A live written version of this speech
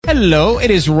Hello, it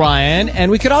is Ryan,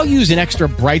 and we could all use an extra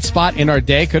bright spot in our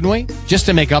day, couldn't we? Just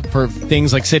to make up for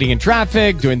things like sitting in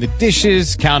traffic, doing the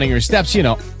dishes, counting your steps, you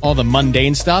know, all the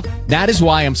mundane stuff. That is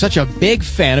why I'm such a big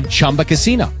fan of Chumba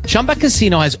Casino. Chumba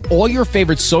Casino has all your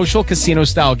favorite social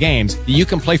casino-style games that you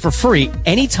can play for free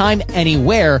anytime,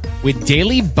 anywhere with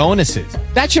daily bonuses.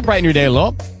 That should brighten your day a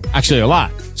little. Actually, a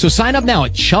lot. So sign up now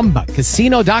at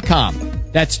ChumbaCasino.com.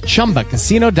 That's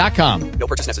ChumbaCasino.com. No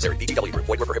purchase necessary. VGW Group.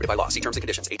 Void where prohibited by law. See terms and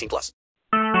conditions. 18+.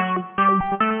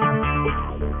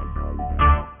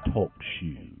 Talk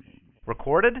shoes.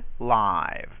 Recorded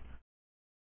live.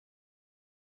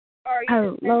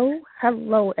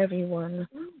 Hello, everyone.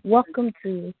 Welcome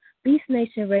to Beast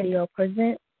Nation Radio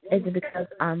present Is It Because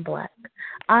I'm Black?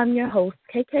 I'm your host,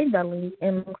 KK Dudley,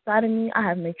 and alongside of me, I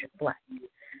have Matrix Black.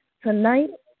 Tonight,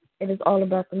 it is all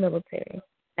about the military.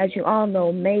 As you all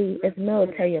know, May is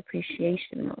Military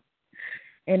Appreciation Month.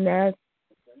 And as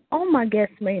all my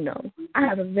guests may know, I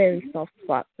have a very soft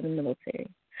spot for the military.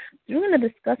 So we're going to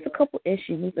discuss a couple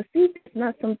issues to see if it's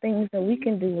not some things that we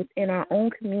can do within our own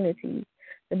communities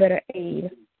to better aid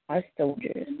our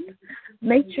soldiers.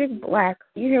 Matrix Black,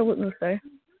 are you here with me, sir?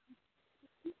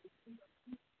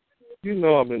 You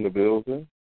know I'm in the building.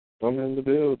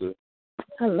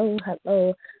 Hello.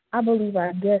 I believe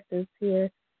our guest is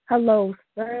here. Hello,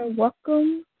 sir.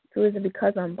 Welcome to Is It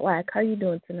Because I'm Black? How are you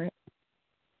doing tonight?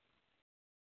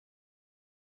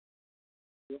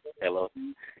 Hello.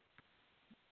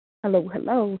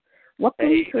 Welcome to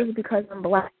Is It Because I'm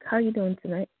Black? How are you doing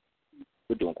tonight?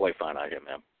 We're doing quite fine out here,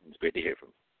 ma'am. It's great to hear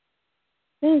from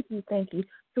you. Thank you.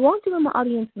 So why don't you let my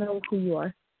audience know who you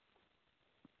are?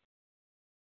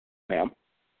 Ma'am?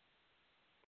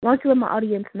 Why don't you let my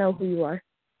audience know who you are?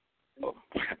 Oh.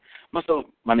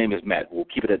 My name is Matt. We'll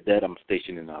keep it at that. I'm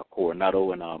stationed in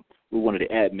Coronado, and we're one of the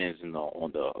admins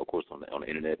on the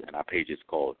internet, and our page is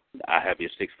called I Have Your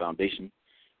Six Foundation.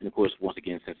 And of course, once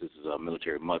again, since this is a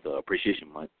Military Month,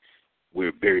 Appreciation Month,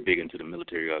 we're very big into the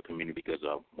military community because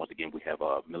once again, we have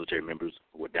military members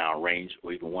who are downrange,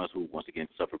 or even ones who once again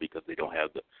suffer because they don't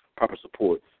have the proper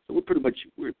support. So we're pretty much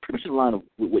in line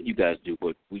with what you guys do,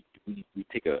 but we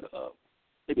take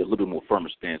maybe a little bit more firmer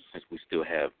stance since we still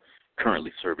have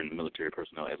currently serving military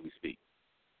personnel as we speak.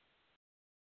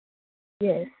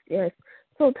 Yes.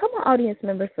 So tell my audience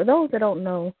members, for those that don't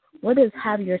know, what does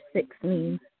Have Your Six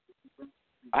mean?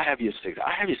 I Have Your Six.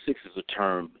 I Have Your Six is a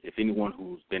term, if anyone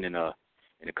who's been in a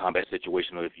combat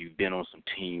situation, or if you've been on some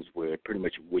teams where pretty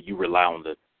much where you rely on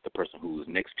the person who is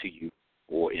next to you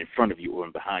or in front of you or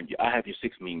behind you. I Have Your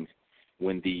Six means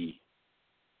when the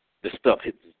stuff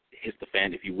hits the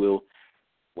fan, if you will,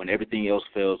 when everything else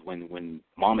fails, when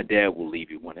mom and dad will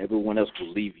leave you, when everyone else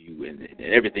will leave you, and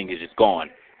everything is just gone,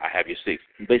 I have your six.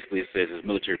 And basically, it says it's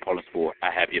military parlance for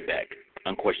I have your back,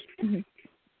 unquestioned. Mm-hmm.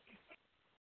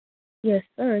 Yes,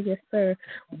 sir.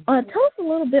 Tell us a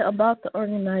little bit about the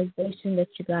organization that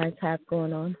you guys have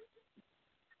going on.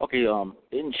 Okay,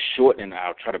 in short, and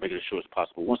I'll try to make it as short as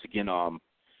possible. Once again,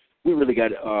 we really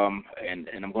got, and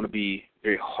I'm going to be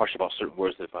very harsh about certain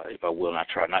words if I will, and I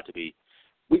try not to be.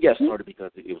 We got started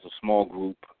because it was a small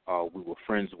group. We were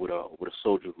friends with a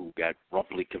soldier who got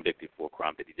wrongfully convicted for a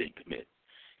crime that he didn't commit.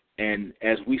 And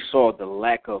as we saw the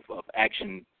lack of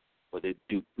action, whether it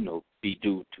be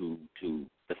due to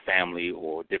the family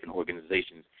or different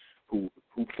organizations who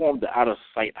formed the out of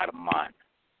sight, out of mind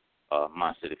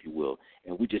mindset, if you will,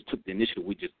 and we just took the initiative.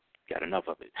 We just got enough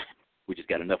of it.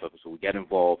 So we got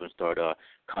involved and started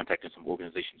contacting some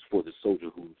organizations for this soldier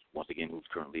who's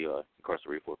currently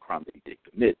incarcerated for a crime that he did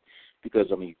commit. Because,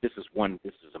 this is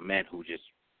a man who just,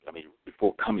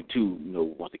 before coming to,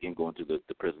 once again going to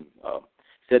the prison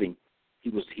setting, he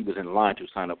was in line to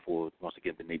sign up for, once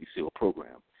again, the Navy SEAL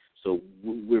program. So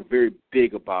we're very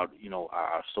big about,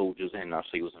 our soldiers and our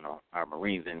SEALs and our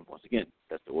Marines. And once again,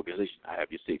 that's the organization, I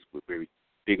Have Your Six. We're very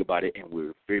big about it, and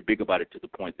we're very big about it to the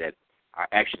point that our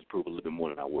actions prove a little bit more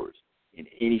than our words. In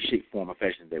any shape, form, or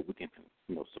fashion that we can,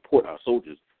 support our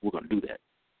soldiers, we're going to do that.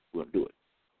 We're going to do it.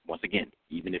 Once again,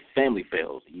 even if family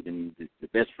fails, even the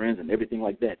best friends and everything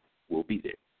like that, we'll be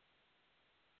there.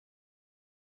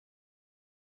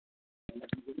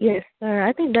 Yes, sir.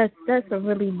 I think that's a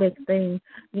really big thing,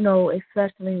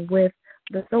 especially with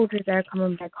the soldiers that are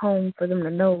coming back home, for them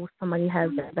to know somebody has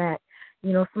their back.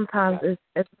 Sometimes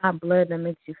it's not blood that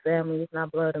makes you family. It's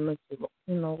not blood that makes you,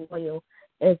 loyal.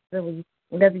 It's really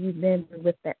whatever you've been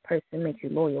with that person makes you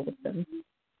loyal with them.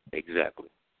 Exactly.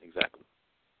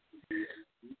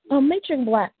 Matrix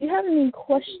Black, do you have any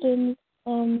questions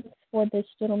for this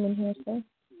gentleman here, sir?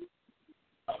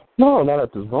 No, not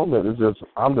at this moment.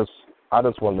 I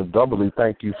just want to doubly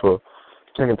thank you for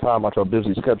taking time out your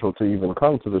busy schedule to even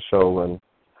come to the show and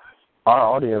our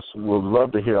audience would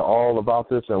love to hear all about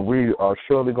this, and we are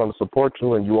surely going to support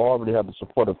you, and you already have the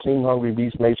support of Team Hungry,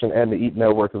 Beast Nation, and the EAT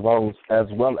Network, as well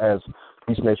as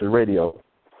Beast Nation Radio.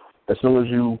 As soon as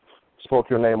you spoke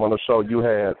your name on the show, you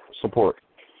had support.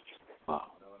 Wow,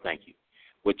 thank you.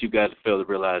 What you guys fail to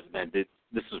realize, man, this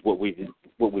is what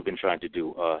we've been trying to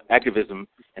do. Activism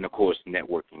and, of course,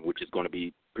 networking, which is going to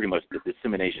be pretty much the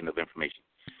dissemination of information.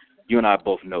 You and I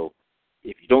both know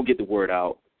if you don't get the word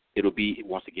out, it'll be,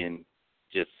 once again,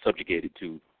 just subjugated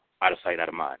to out of sight, out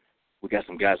of mind. We got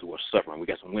some guys who are suffering. We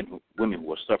got some women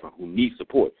who are suffering, who need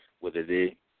support, whether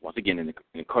they're, once again, in an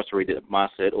incarcerated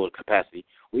mindset or capacity,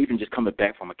 or even just coming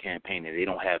back from a campaign and they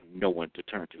don't have no one to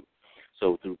turn to.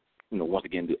 So through, once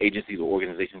again, the agencies or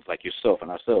organizations like yourself and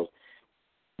ourselves,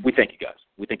 we thank you guys.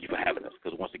 We thank you for having us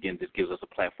because, once again, this gives us a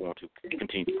platform to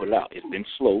continue to put it out. It's been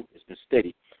slow. It's been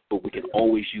steady. But we can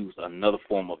always use another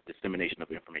form of dissemination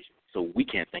of information. So we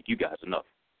can't thank you guys enough.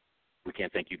 We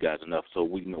can't thank you guys enough. So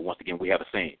we know, once again, we have a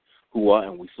saying, who are,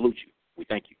 and we salute you. We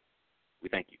thank you. We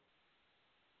thank you.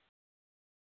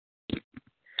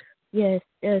 Yes,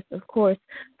 of course.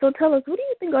 So tell us, what do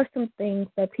you think are some things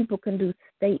that people can do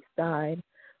stateside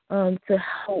to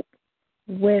help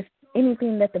with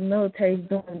anything that the military is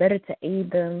doing better to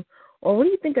aid them? Or what do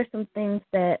you think are some things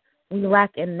that we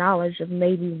lack in knowledge of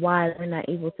maybe why we're not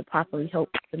able to properly help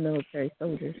the military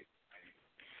soldiers?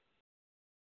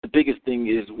 The biggest thing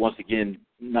is, once again,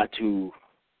 not to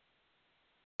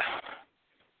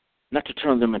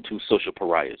turn them into social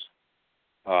pariahs.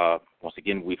 Once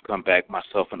again, we've come back,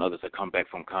 myself and others have come back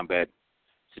from combat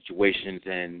situations,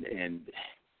 and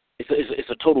it's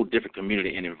a total different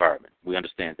community and environment. We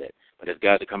understand that. But as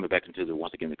guys are coming back into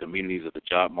once again, the communities of the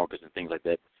job markets and things like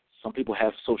that, some people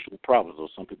have social problems, or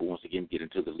some people, once again, get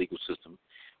into the legal system.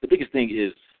 The biggest thing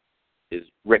is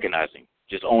recognizing,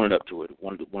 just owning up to it.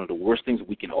 One of the worst things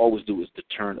we can always do is to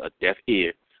turn a deaf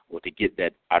ear or to get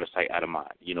that out of sight, out of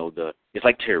mind. It's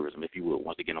like terrorism, if you will.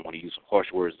 Once again, I want to use some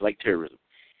harsh words. It's like terrorism.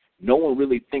 No one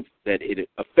really thinks that it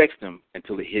affects them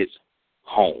until it hits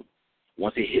home.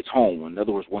 Once it hits home, in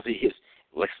other words, once it hits,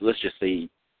 let's just say,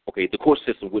 okay, the court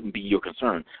system wouldn't be your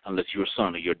concern unless your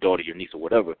son or your daughter, your niece or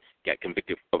whatever got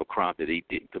convicted of a crime that they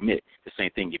didn't commit. The same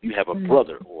thing, if you have a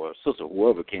brother or a sister,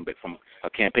 whoever came back from a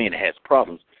campaign that has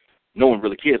problems, no one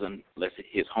really cares unless it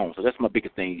hits home. So that's my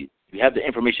biggest thing. You have the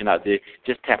information out there,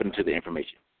 just tap into the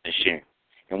information and sharing.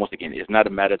 And once again, it's not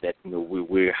a matter that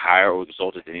we're higher or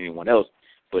exalted than anyone else,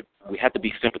 but we have to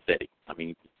be sympathetic. I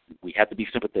mean, we have to be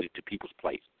sympathetic to people's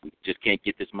plight. We just can't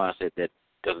get this mindset that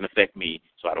doesn't affect me,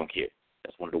 so I don't care.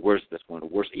 That's one of the worst. That's one of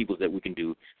the worst evils that we can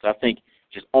do. So I think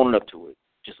just owning up to it.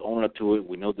 Just owning up to it.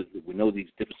 We know these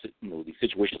different, these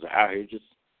situations are out here. Just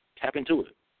tap into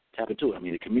it. Tap into it. I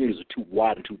mean, the communities are too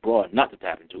wide and too broad not to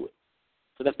tap into it.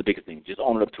 So that's the biggest thing. Just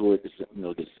owning up to it.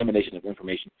 The dissemination of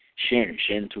information, sharing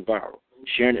it into viral.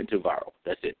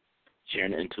 That's it.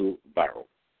 Sharing it into viral.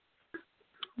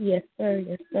 Yes, sir.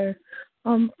 Yes, sir.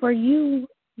 For you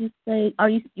say,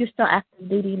 you're still active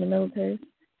duty in the military?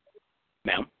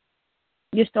 Ma'am?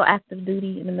 You're still active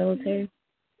duty in the military?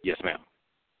 Yes, ma'am.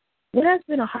 What has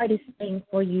been the hardest thing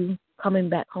for you coming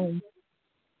back home?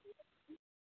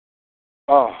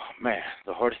 Oh, man,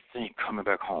 the hardest thing coming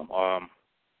back home.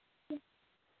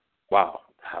 Wow,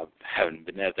 I haven't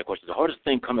been asked that question. The hardest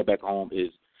thing coming back home is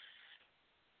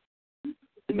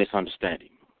the misunderstanding.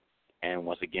 And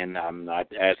once again, I'm not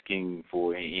asking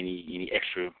for any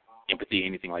extra empathy,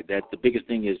 anything like that. The biggest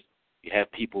thing is you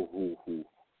have people who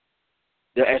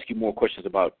they'll ask you more questions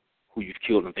about who you've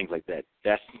killed and things like that.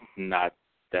 That's not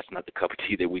the cup of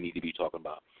tea that we need to be talking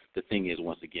about. The thing is,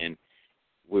 once again,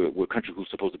 we're a country who's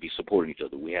supposed to be supporting each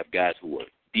other. We have guys who are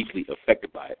deeply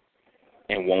affected by it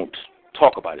and won't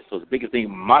talk about it. So the biggest thing,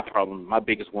 my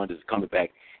biggest one is coming back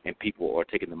and people are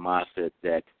taking the mindset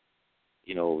that,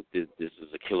 this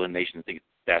is a killer nation and things.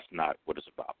 That's not what it's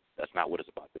about. That's not what it's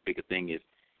about. The bigger thing is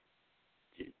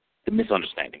the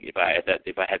misunderstanding. If I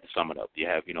had to sum it up, you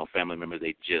have, family members,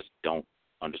 they just don't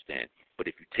understand. But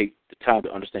if you take the time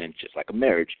to understand, just like a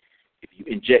marriage, if you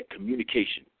inject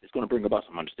communication, it's going to bring about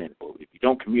some understanding. But if you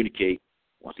don't communicate,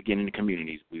 once again, in the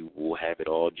communities, we will have it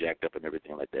all jacked up and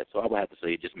everything like that. So I would have to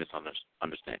say just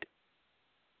misunderstanding.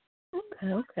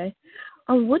 Okay.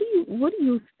 What do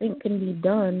you think can be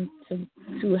done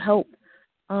to help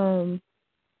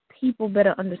people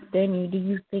better understand you? Do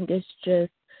you think it's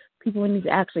just people need to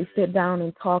actually sit down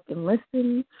and talk and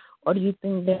listen, or do you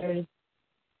think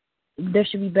there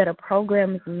should be better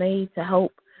programs made to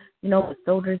help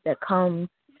soldiers that come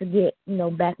to get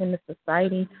back into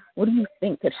society? What do you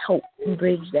think could help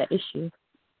bridge that issue?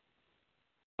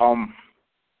 I'm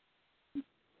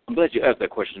glad you asked that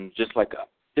question. Just like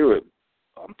there were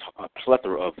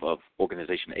plethora of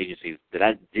organization agencies that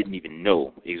I didn't even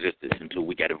know existed until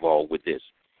we got involved with this.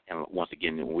 And once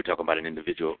again, when we're talking about an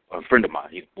individual, a friend of mine,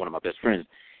 he's one of my best friends,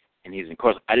 and he's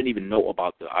incarcerated. I didn't even know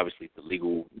about the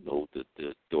legal,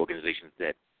 the organizations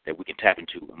that we can tap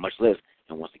into, much less,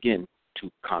 and once again,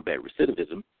 to combat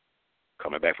recidivism,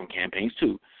 coming back from campaigns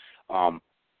too.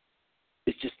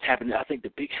 It's just tapping. I think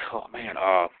the big,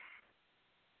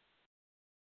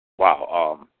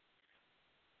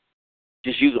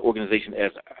 just use an organization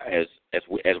as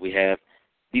we have.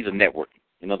 These are networking.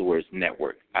 In other words,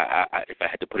 network. If I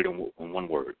had to put it in one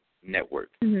word, network.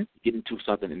 Mm-hmm. Get into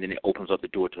something, and then it opens up the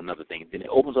door to another thing. Then it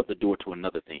opens up the door to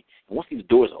another thing. And once these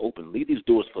doors are open, leave these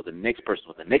doors for the next person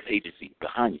or the next agency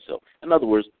behind yourself. In other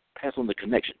words, pass on the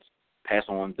connections. Pass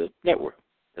on the network.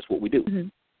 That's what we do. Mm-hmm.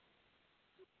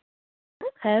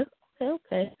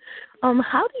 Okay.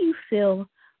 How do you feel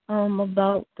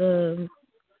about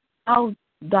how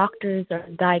doctors are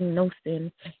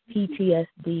diagnosing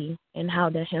PTSD and how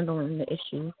they're handling the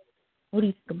issue? What do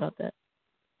you think about that?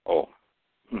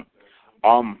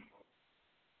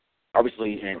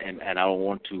 Obviously, and I don't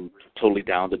want to totally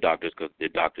down the doctors because they're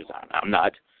doctors. I'm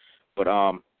not. But,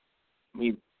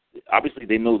 obviously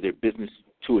they know their business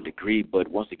to a degree, but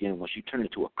once again, once you turn it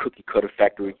into a cookie-cutter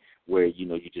factory where,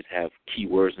 you just have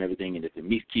keywords and everything, and if it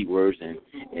meets keywords and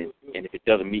if it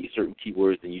doesn't meet certain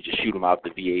keywords, then you just shoot them out the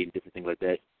VA and different things like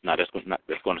that. No, that's going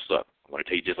to suck. I want to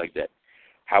tell you just like that.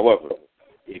 However,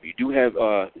 if you do have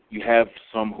you have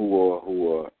some who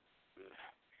are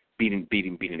beating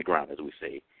the ground, as we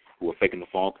say, who are faking the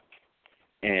funk,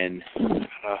 and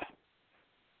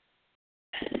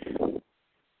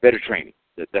better training.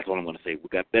 That's what I'm going to say. We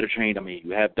got better trained.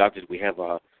 You have doctors. We have,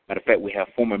 matter of fact, we have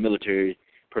former military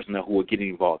personnel who are getting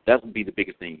involved. That would be the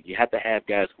biggest thing. You have to have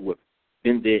guys who have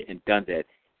been there and done that,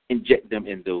 inject them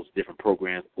in those different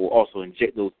programs, or also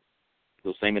inject those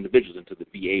same individuals into the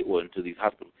VA or into these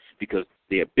hospitals because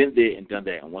they have been there and done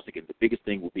that. And once again, the biggest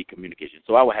thing will be communication.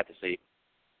 So I would have to say,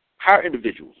 hire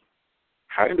individuals,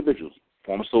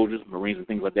 former soldiers, Marines, and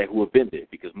things like that who have been there,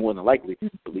 because more than likely,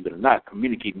 believe it or not,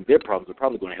 communicating their problems are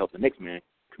probably going to help the next man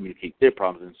communicate their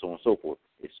problems and so on and so forth.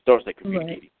 It starts at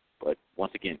communicating. Right. But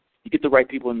once again, you get the right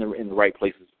people in the right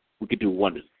places, we could do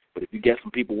wonders. But if you get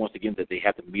some people, once again, that they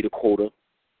have to meet a quota,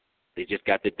 they just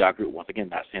got their doctorate, once again,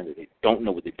 not saying that they don't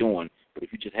know what they're doing, but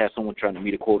if you just have someone trying to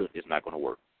meet a quota, it's not going to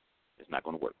work. It's not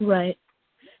going to work. Right.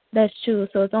 That's true.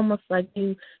 So it's almost like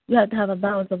you have to have a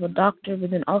balance of a doctor,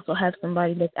 but then also have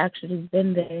somebody that's actually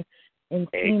been there and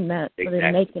seen that, so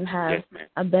that they can have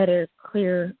a better,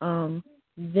 clear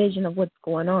vision of what's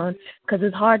going on. Because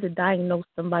it's hard to diagnose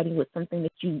somebody with something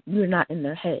that you're not in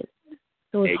their head.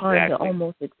 So it's hard to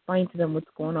almost explain to them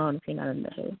what's going on if you're not in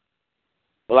their head.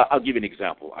 Well, I'll give you an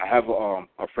example. I have a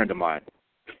friend of mine,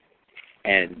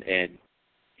 and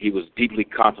he was deeply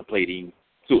contemplating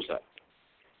suicide.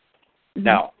 Mm-hmm.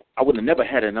 Now, I would have never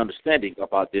had an understanding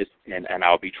about this, and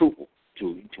I'll be truthful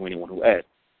to anyone who asks.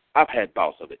 I've had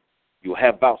bouts of it. You'll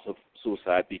have bouts of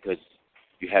suicide because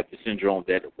you have the syndrome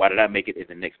that, why did I make it and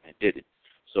the next man did it?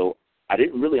 So I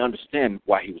didn't really understand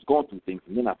why he was going through things,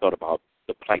 and then I thought about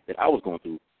the plight that I was going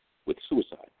through with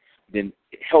suicide. Then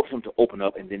it helped him to open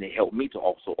up, and then it helped me to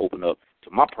also open up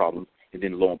to my problems, and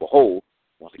then lo and behold,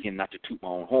 once again, not to toot my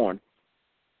own horn,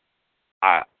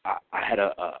 I had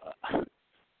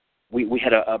we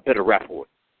had a better rapport,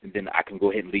 and then I can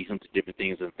go ahead and lead him to different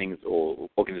things or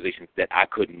organizations that I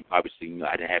couldn't. Obviously,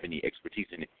 I didn't have any expertise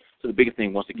in it. So the biggest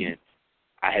thing, once again,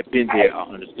 I had been there. I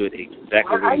understood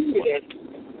exactly what he wanted.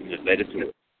 And just let it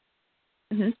through.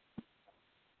 Mm-hmm.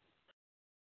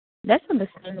 That's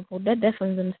understandable. That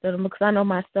definitely is understandable because I know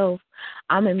myself.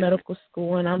 I'm in medical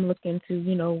school and I'm looking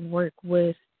to, work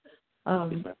with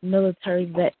military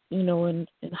vets, in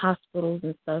hospitals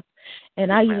and stuff.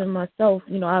 And I even myself,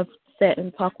 I've sat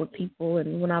and talked with people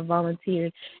and when I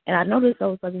volunteered, and I noticed I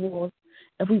was like, well,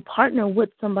 if we partner with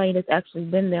somebody that's actually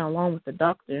been there along with the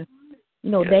doctor,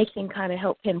 they can kind of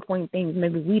help pinpoint things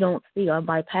maybe we don't see or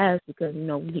bypass because,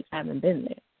 we haven't been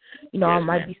there. There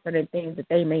might be certain things that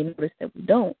they may notice that we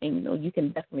don't, and, you can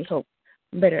definitely help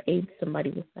better aid somebody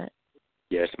with that.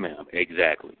 Yes, ma'am.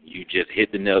 Exactly. You just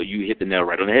hit the nail. You hit the nail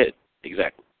right on the head.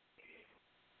 Exactly.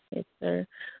 Yes, sir.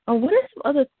 What are some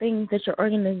other things that your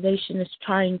organization is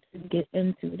trying to get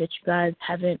into that you guys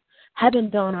haven't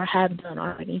done or have done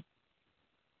already?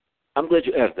 I'm glad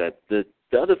you asked that. The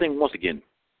other thing, once again,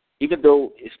 even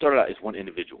though it started out as one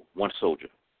individual, one soldier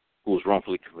who was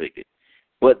wrongfully convicted,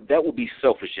 but that would be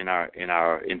selfish in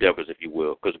our endeavors, if you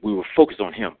will, because we were focused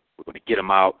on him. We're going to get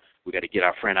him out. We got to get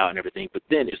our friend out and everything. But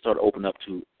then it started opening up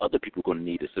to other people going to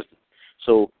need assistance.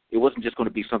 So it wasn't just going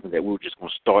to be something that we were just going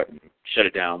to start and shut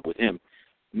it down with him.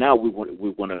 now we want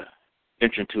to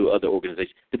venture into other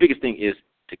organizations. The biggest thing is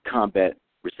to combat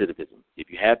recidivism. If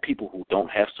you have people who don't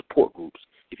have support groups,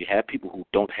 if you have people who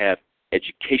don't have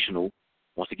educational,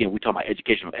 once again, we're talking about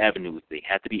educational avenues. They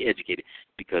have to be educated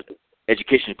because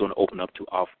education is going to open up to,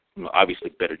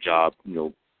 obviously, better job,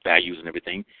 values and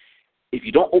everything. If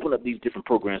you don't open up these different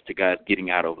programs to guys getting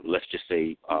out of, let's just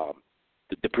say,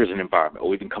 the prison environment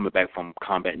or even coming back from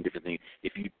combat and different things,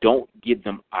 if you don't give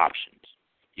them options,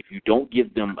 if you don't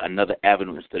give them another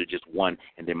avenue instead of just one,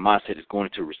 and their mindset is going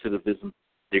into recidivism,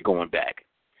 they're going back.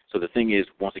 So the thing is,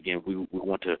 once again, we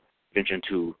want to venture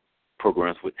into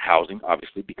programs with housing,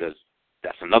 obviously, because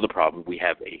that's another problem. We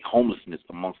have a homelessness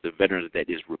amongst the veterans that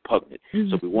is repugnant.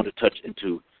 So we want to touch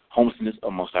into homelessness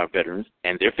amongst our veterans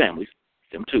and their families,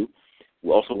 them too.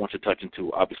 We also want to touch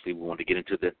into, obviously, we want to get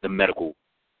into the medical,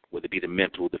 whether it be the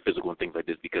mental, the physical, and things like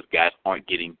this, because guys aren't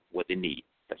getting what they need.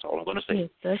 That's all I'm going to say.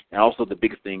 Yes, and also the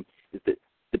biggest thing is that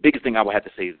the biggest thing I would have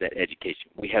to say is that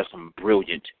education. We have some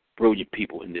brilliant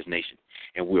people in this nation,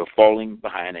 and we're falling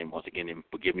behind. And once again, and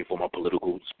forgive me for my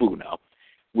political spoo now,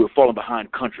 we're falling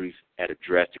behind countries at a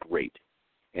drastic rate,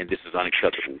 and this is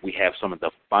unacceptable. We have some of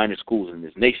the finest schools in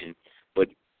this nation, but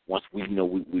once we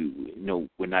know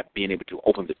we're not being able to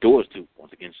open the doors to,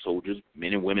 once again, soldiers,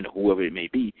 men and women, whoever it may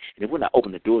be, and if we're not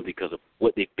opening the doors because of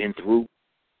what they've been through,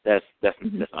 that's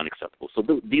unacceptable. So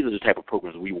these are the type of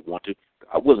programs we want to,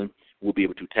 we'll be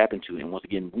able to tap into. And once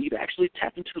again, we've actually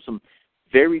tapped into some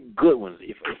very good ones,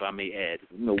 if I may add,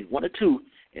 one or two,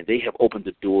 and they have opened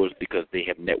the doors because they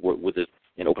have networked with us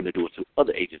and opened the doors to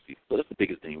other agencies. So that's the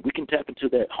biggest thing. We can tap into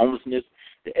that homelessness,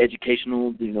 the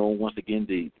educational, once again,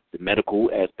 the medical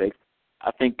aspects.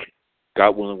 I think,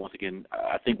 God willing, once again,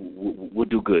 I think we'll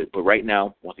do good. But right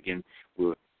now, once again,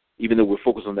 even though we're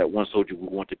focused on that one soldier, we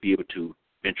want to be able to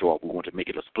venture off. We want to make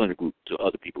it a splinter group to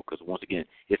other people because, once again,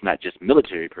 it's not just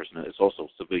military personnel, it's also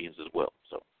civilians as well.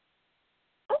 So.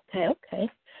 Okay.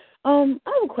 I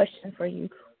have a question for you.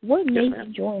 What made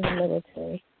you join the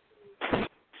military?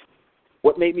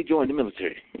 What made me join the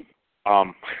military?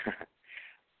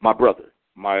 My brother,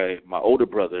 my older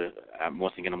brother,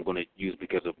 once again, I'm going to use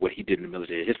because of what he did in the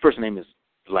military. His first name is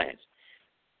Lance.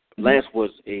 Lance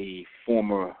was a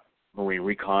former Marine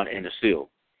Recon and a SEAL,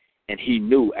 and he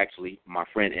knew, actually, my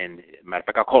friend, and matter of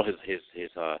fact, I call his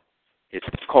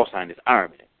call sign is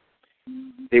Iron Man.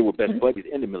 They were best buddies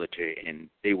in the military, and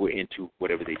they were into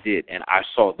whatever they did. And I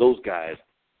saw those guys,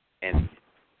 and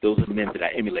those are men that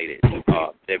I emulated.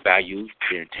 Their values,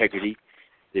 their integrity,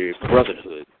 their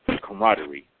brotherhood, their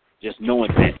camaraderie, just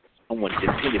knowing that someone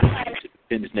depended on you to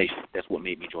defend this nation. That's what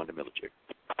made me join the military.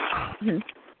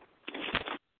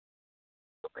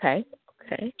 Okay.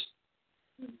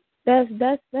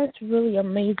 That's really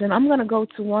amazing. I'm gonna go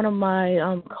to one of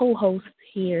my co-hosts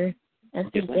here and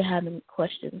see if they have any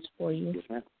questions for you. Yes,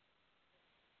 ma'am.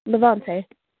 Levante,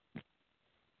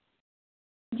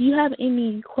 do you have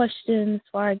any questions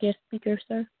for our guest speaker,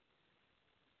 sir?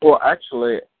 Well,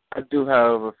 actually, I do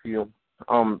have a few.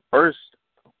 First,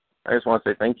 I just want to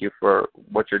say thank you for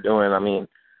what you're doing. I mean,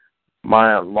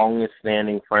 my longest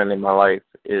standing friend in my life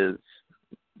is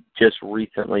just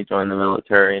recently joined the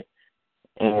military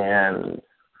and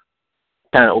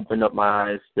kind of opened up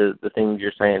my eyes to the things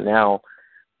you're saying now,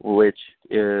 which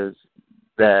is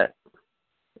that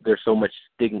there's so much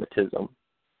stigmatism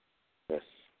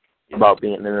about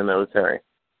being in the military.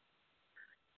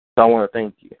 So I want to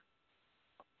thank you.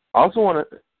 I also want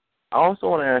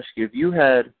to ask you, if you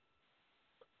had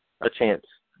a chance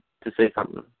to say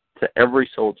something to every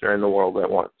soldier in the world at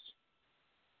once,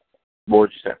 what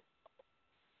would you say?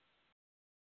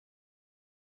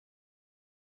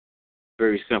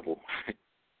 Very simple.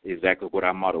 Exactly what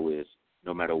our motto is.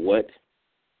 No matter what,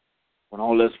 when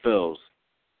all else fails,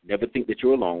 never think that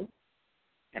you're alone,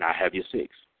 and I have your six.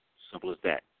 Simple as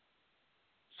that.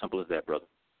 Simple as that, brother.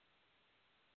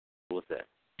 Simple as that.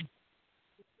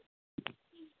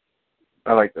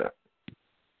 I like that.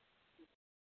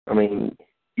 I mean,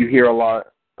 you hear a lot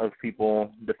of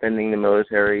people defending the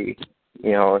military,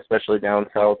 especially down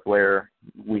south where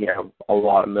we have a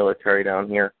lot of military down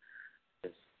here.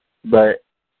 But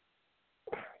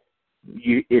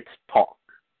it's talk.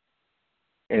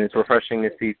 And it's refreshing to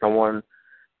see someone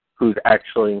who's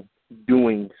actually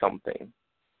doing something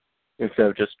instead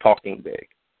of just talking big.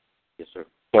 Yes, sir.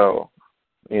 So,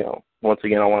 once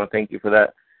again, I want to thank you for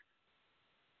that.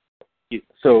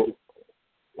 So,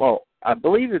 well, I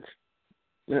believe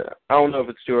I don't know if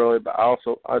it's too early, but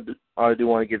I do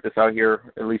want to get this out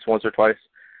here at least once or twice.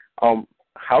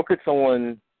 How could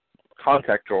someone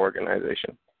contact your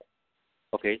organization?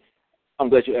 Okay, I'm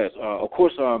glad you asked. Of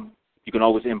course, you can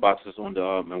always inbox us on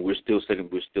the, and we're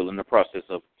still in the process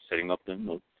of setting up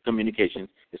the communications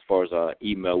as far as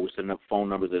email. We're setting up phone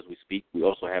numbers as we speak. We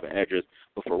also have an address.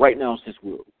 But for right now, since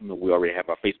we already have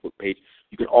our Facebook page,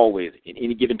 you can always, in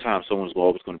any given time, someone's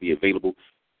always going to be available.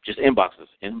 Just inbox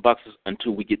us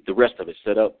until we get the rest of it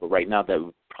set up. But right now, that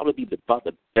would probably be about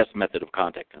the best method of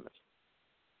contacting us.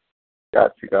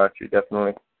 Got you,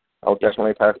 definitely. I'll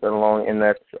definitely pass that along. And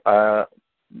that's,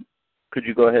 could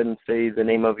you go ahead and say the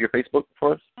name of your Facebook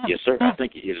for us? Yes, sir. I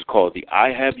think it is called the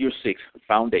I Have Your Six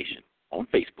Foundation on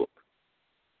Facebook.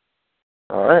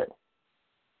 All right.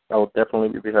 I will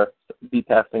definitely be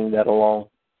passing that along.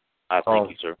 I thank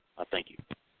you, sir. I thank you.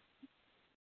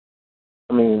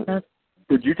 I mean,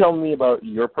 could you tell me about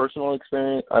your personal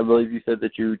experience? I believe you said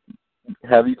that you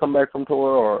come back from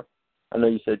tour, or I know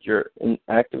you said you're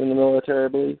active in the military, I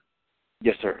believe.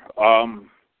 Yes, sir.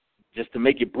 Just to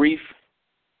make it brief,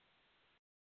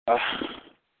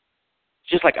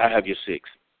 just like I Have Your Six.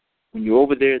 When you're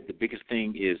over there, the biggest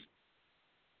thing is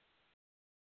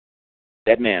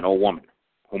that man or woman,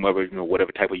 whomever,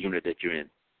 whatever type of unit that you're in,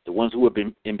 the ones who have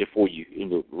been in before you,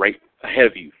 right ahead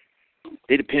of you,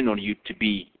 they depend on you to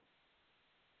be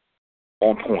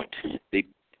on point.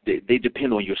 They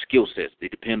depend on your skill sets. They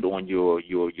depend on your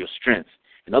strengths.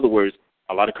 In other words,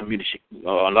 a lot of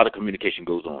communication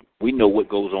goes on. We know what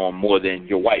goes on more than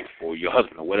your wife or your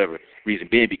husband or whatever. Reason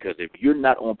being, because if you're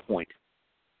not on point,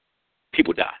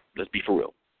 people die. Let's be for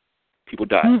real. People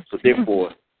die. So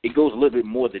therefore, it goes a little bit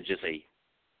more than just a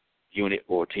unit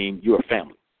or a team. You're a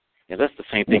family, and that's the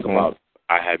same thing about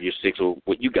I Have Your Six or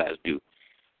what you guys do.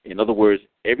 In other words,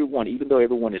 everyone, even though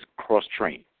everyone is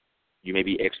cross-trained, you may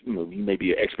be you may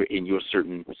be an expert in your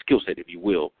certain skill set, if you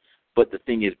will. But the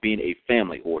thing is, being a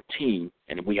family or a team,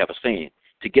 and we have a saying,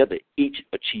 together each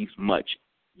achieves much.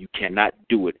 You cannot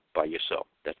do it by yourself.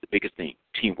 That's the biggest thing,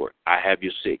 teamwork. I have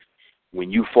your six.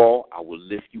 When you fall, I will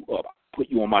lift you up. I'll put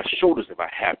you on my shoulders if I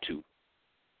have to.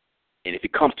 And if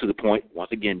it comes to the point,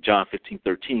 once again, John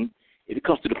 15:13, if it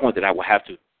comes to the point that I will have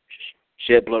to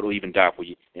shed blood or even die for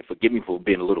you, and forgive me for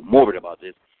being a little morbid about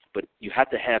this, but you have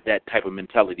to have that type of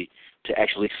mentality to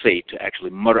actually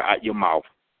mutter out your mouth,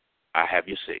 I have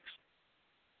your six.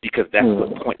 Because that's what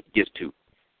the point it gets to.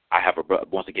 I have a brother.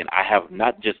 Once again, I have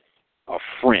not just a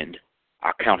friend.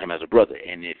 I count him as a brother.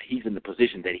 And if he's in the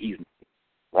position that he's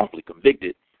wrongfully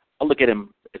convicted, I look at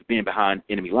him as being behind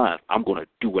enemy lines. I'm going to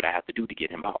do what I have to do to get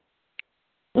him out.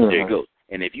 There you go.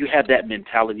 And if you have that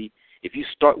mentality, if you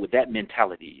start with that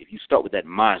mentality, if you start with that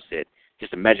mindset,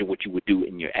 just imagine what you would do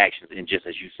in your actions. And just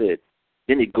as you said,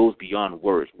 then it goes beyond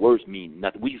words. Words mean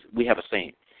nothing. We have a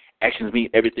saying. Actions mean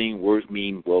everything. Words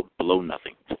mean, well, below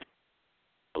nothing.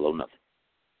 Below nothing.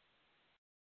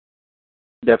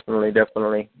 Definitely.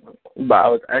 But I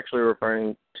was actually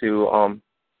referring to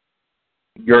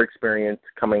your experience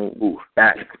coming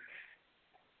back.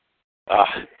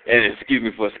 And excuse me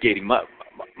for skating.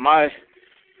 My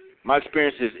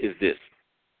experience is this.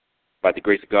 By the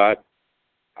grace of God,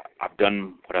 I've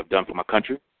done what I've done for my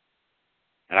country,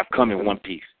 and I've come in one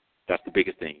piece. That's the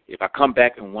biggest thing. If I come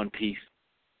back in one piece,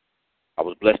 I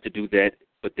was blessed to do that,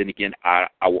 but then again, I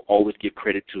will always give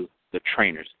credit to the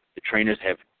trainers. The trainers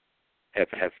have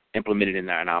implemented in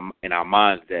our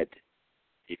minds that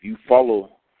if you follow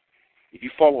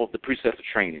the precepts of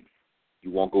training,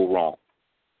 you won't go wrong.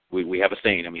 We have a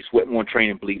saying. Sweat won't train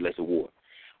and bleed less of war.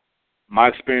 My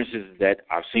experience is that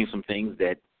I've seen some things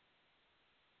that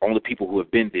only people who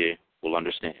have been there will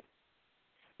understand.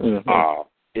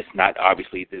 It's not,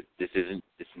 obviously, this isn't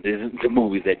the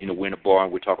movies that we're in a bar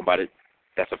and we're talking about it.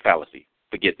 That's a fallacy.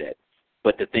 Forget that.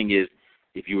 But the thing is,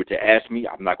 if you were to ask me,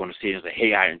 I'm not going to sit and say,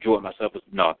 hey, I enjoyed myself.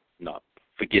 No,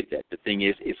 forget that. The thing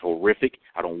is, it's horrific.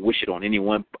 I don't wish it on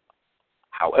anyone.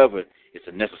 However, it's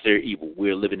a necessary evil.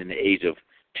 We're living in the age of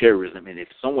terrorism, and if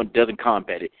someone doesn't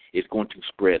combat it, it's going to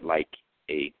spread like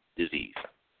a disease.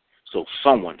 So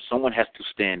someone has to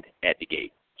stand at the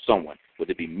gate. Someone,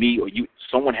 whether it be me or you,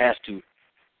 someone has to,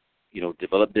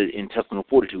 develop the intestinal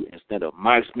fortitude and stand up.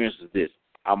 My experience is this.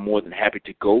 I'm more than happy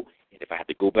to go, and if I have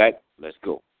to go back, let's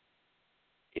go.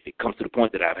 If it comes to the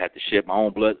point that I've had to shed my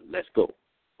own blood, let's go.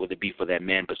 Whether it be for that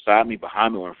man beside me,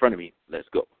 behind me, or in front of me, let's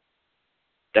go.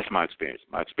 That's my experience.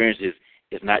 My experience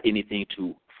is not anything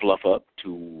to fluff up,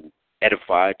 to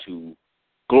edify, to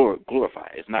glorify.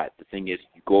 It's not. The thing is,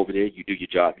 you go over there, you do your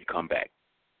job, you come back.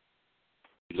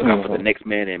 You look out for the next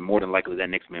man, and more than likely that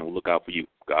next man will look out for you,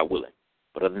 God willing.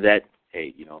 But other than that,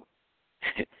 hey,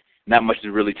 not much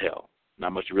to really tell.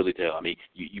 Not much to really tell.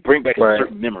 You bring back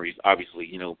certain memories, obviously,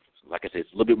 like I said,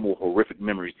 it's a little bit more horrific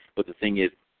memories, but the thing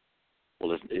is,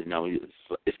 well,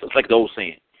 it's like the old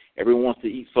saying, everyone wants to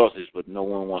eat sausage, but no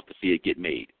one wants to see it get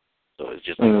made. So it's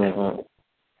just like that.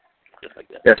 Just like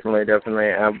Definitely.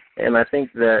 And I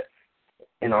think that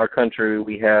in our country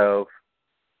we have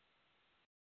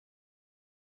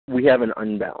an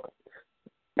unbalance.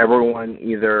 Everyone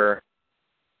either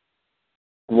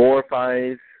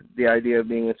glorifies the idea of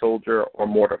being a soldier or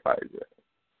mortifies it.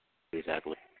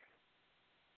 Exactly.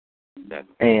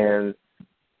 And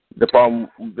the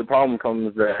problem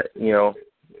comes that,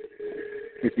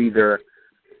 it's either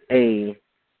A,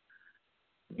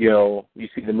 you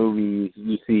see the movies,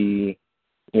 you see,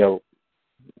 a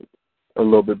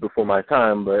little bit before my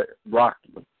time, but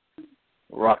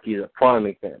Rocky is a prime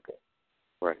example.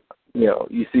 Right.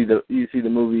 You see the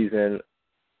movies and,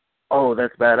 oh,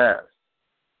 that's badass.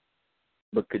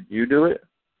 But could you do it?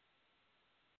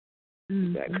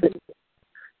 Exactly.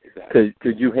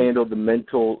 Could you handle the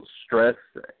mental stress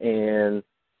and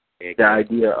the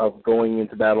idea of going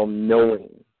into battle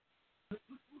knowing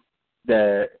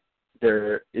that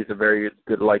there is a very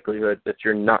good likelihood that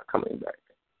you're not coming back?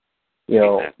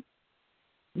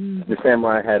 The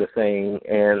samurai had a saying,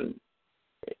 and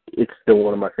it's still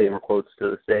one of my favorite quotes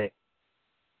to this day.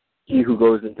 He who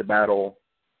goes into battle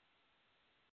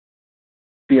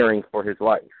fearing for his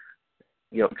life,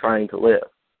 trying to live,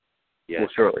 will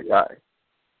surely die.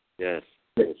 Yes.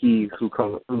 That he who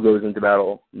goes into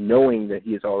battle knowing that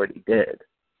he is already dead,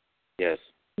 yes,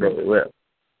 really live.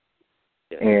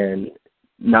 Yes. And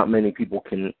not many people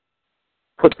can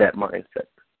put that mindset.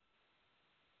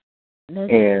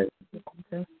 And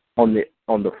on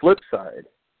the flip side,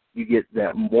 you get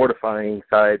that mortifying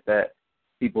side that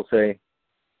people say,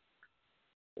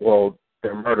 well,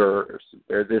 they're murderers,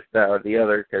 they're this, that, or the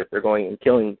other, because they're going and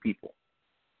killing people.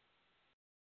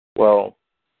 Well,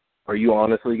 are you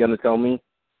honestly going to tell me?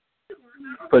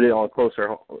 Put it on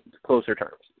closer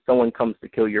terms. Someone comes to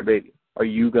kill your baby. Are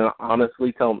you going to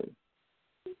honestly tell me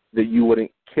that you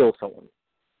wouldn't kill someone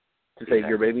to save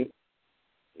your baby?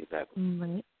 Exactly.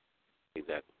 Right.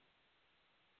 Exactly.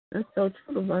 That's so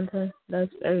true, Vontae.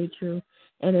 That's very true.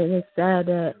 And it is sad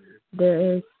that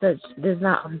there's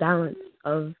not a balance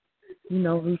of,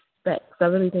 respect. So I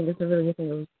really think it's a really good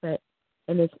thing of respect.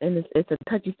 And it's a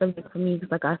touchy subject for me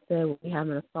because, like I said, we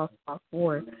having a soft spot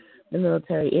for the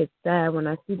military. It's sad when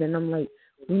I see that, and I'm like,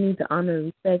 we need to honor and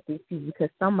respect these people because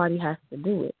somebody has to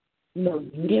do it.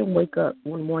 You didn't wake up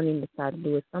one morning and decide to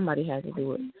do it. Somebody had to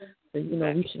do it. So,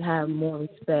 we should have more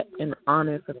respect and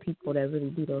honor for people that really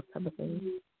do those type of things.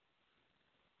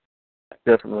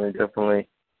 Definitely.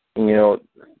 And, the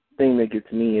thing that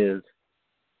gets me is,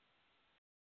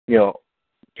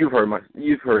 you've heard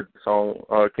the song,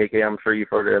 KK. I'm sure you've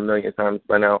heard it a million times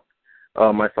by now.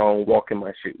 My song, "Walk in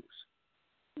My Shoes."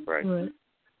 Right.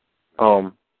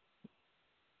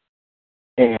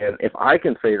 And if I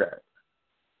can say that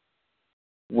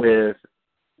with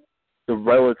the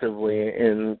relatively,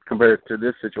 in compared to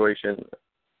this situation,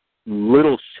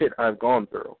 little shit I've gone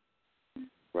through.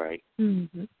 Right.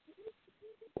 Mm-hmm.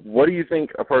 What do you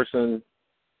think a person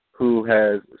who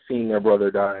has seen their brother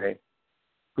die,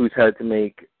 who's had to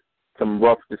make some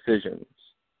rough decisions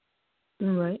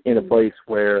in a place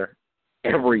where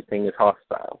everything is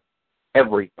hostile,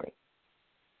 everything?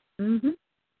 Mm-hmm.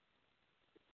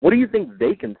 What do you think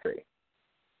they can say?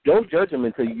 Don't judge them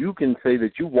until you can say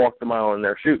that you walked a mile in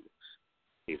their shoes.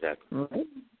 Exactly. Right.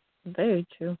 Very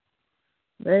true.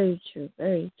 Very true.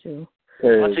 Very true.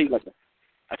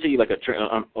 I'll tell you like a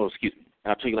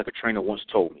trainer once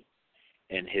told me,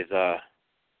 and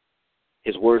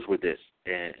his words were this,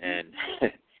 and and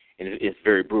it's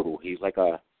very brutal. He's like,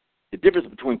 the difference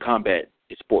between combat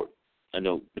and sport. I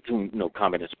know between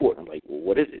combat and sport. I'm like, well,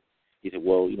 what is it? He said,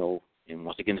 well, and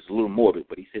once again, it's a little morbid,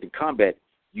 but he said in combat,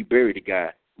 you bury the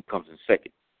guy who comes in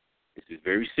second. This is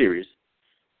very serious.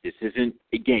 This isn't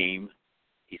a game.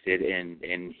 He said,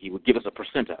 and he would give us a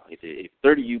percentile. He said, if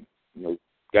 30 you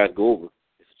guys go over,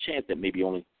 there's a chance that maybe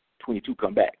only 22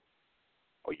 come back.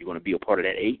 Are you going to be a part of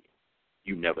that 8?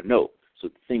 You never know. So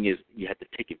the thing is, you have to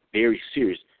take it very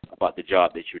serious about the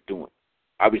job that you're doing.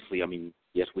 Obviously, I mean,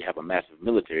 yes, we have a massive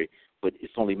military, but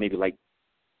it's only maybe like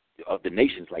of the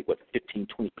nation's 15,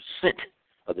 20%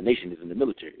 of the nation is in the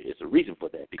military. It's a reason for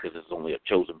that because there's only a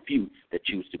chosen few that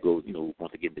choose to go,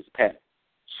 once again, this path.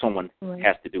 Someone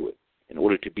has to do it. In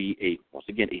order to be once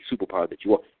again, a superpower that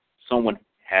you are, someone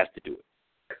has to do it.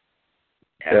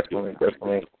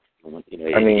 Definitely.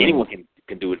 Anyone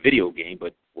can do a video game,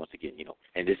 but once again,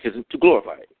 and this isn't to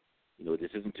glorify it.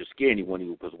 This isn't to scare anyone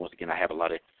because once again, I have a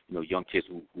lot of young kids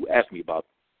who ask me about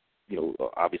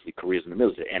obviously careers in the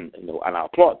military, and and I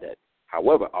applaud that.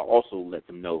 However, I also let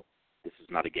them know this is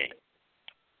not a game.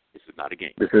 This is not a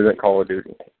game. This isn't Call of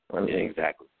Duty.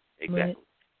 Exactly. Right.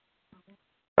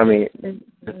 I mean,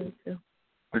 the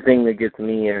thing that gets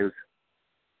me is,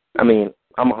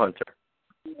 I'm a hunter.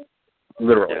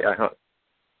 Literally, I hunt.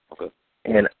 Okay.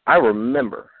 And I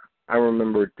remember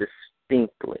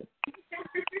distinctly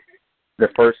the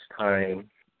first time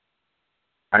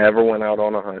I ever went out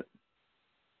on a hunt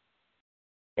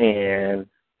and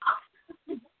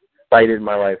sighted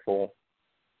my rifle,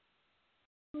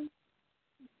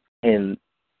 and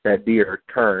that deer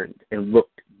turned and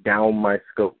looked down my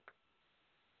scope.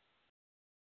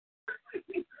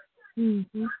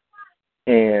 Mm-hmm.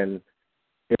 And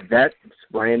if that's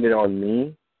branded on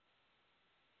me,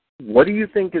 what do you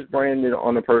think is branded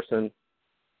on a person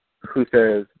who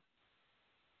says,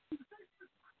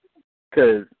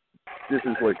 because this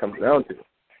is what it comes down to.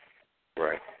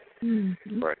 Right.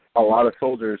 Mm-hmm. Right. A lot of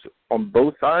soldiers on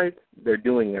both sides, they're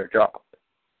doing their job.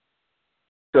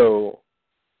 So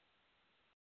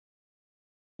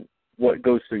what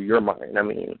goes through your mind? I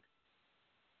mean,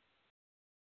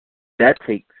 that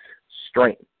takes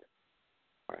strength.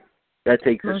 Right. That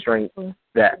takes a strength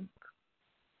that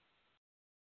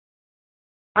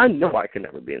I know I can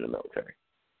never be in the military.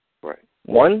 Right.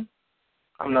 One,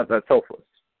 I'm not that selfless.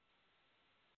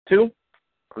 Two,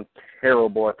 I'm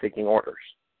terrible at taking orders.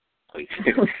 I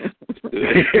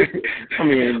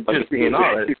mean, just being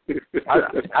honest,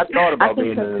 I thought about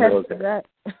being in the military.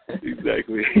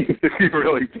 Exactly. You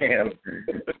really can.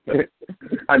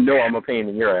 I know I'm a pain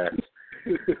in your ass.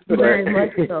 Very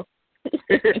much so.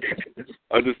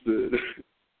 Understood.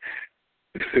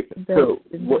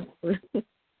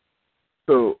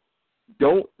 So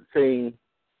don't say,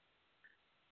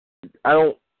 I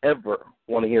don't ever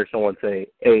want to hear someone say,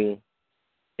 hey,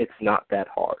 it's not that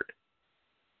hard.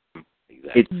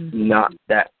 Exactly.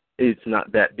 It's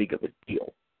not that big of a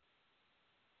deal.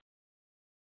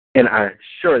 And I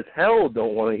sure as hell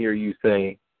don't want to hear you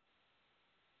say,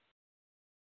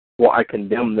 well, I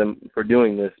condemn them for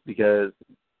doing this because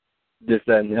this,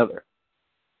 that, and the other.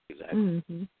 Exactly.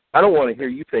 Mm-hmm. I don't want to hear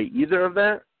you say either of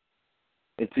that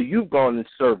until you've gone and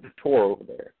served the tour over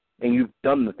there and you've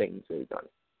done the things they've done.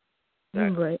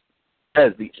 Exactly. Right. That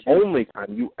is the only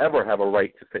time you ever have a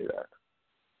right to say that.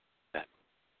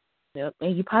 Yep,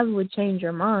 and you probably would change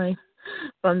your mind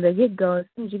from the get-go. As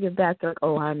soon as you get back, you're like,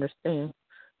 oh, I understand.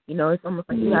 You know, it's almost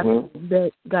like you got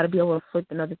to be able to flip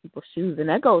in other people's shoes, and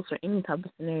that goes for any type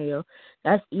of scenario.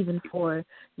 That's even for a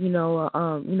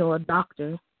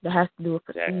doctor that has to do a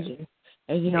procedure,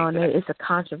 and and it's a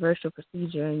controversial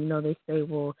procedure, and they say,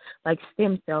 well, like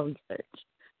stem cell research.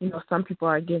 Some people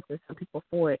are against it, some people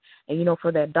for it, and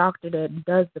for that doctor that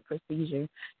does the procedure,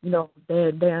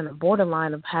 they're on the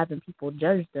borderline of having people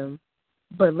judge them.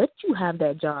 But let you have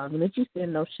that job and let you sit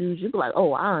in those shoes. You'll be like,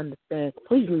 oh, I understand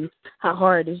completely how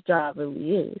hard this job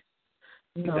really is.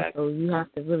 So you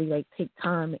have to really take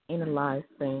time to analyze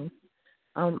things.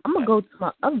 I'm gonna go to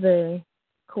my other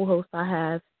co-host I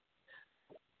have,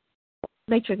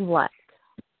 Matrix Black.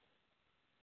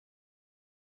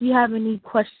 Do you have any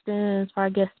questions for our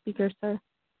guest speaker, sir?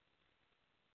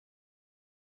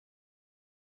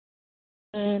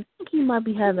 And I think you might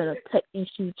be having a tech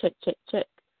issue. Check.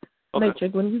 Okay.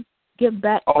 Matrix, when you get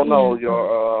back. Oh, no,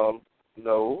 you're,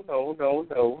 no. No,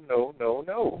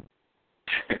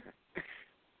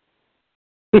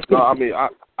 I mean, I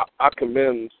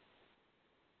commend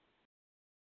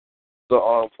the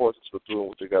armed forces for doing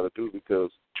what they got to do, because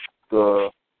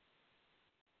the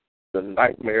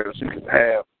nightmares you can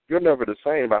have, you're never the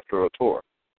same after a tour.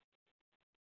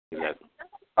 Yeah.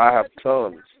 I have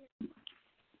tons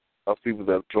of people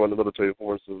that have joined the military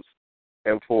forces,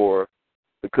 and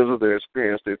because of their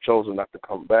experience, they've chosen not to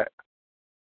come back,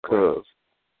 because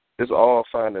it's all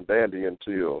fine and dandy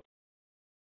until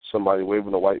somebody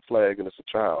waving a white flag and it's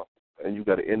a child, and you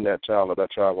got to end that child, or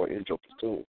that child will end your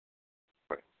platoon.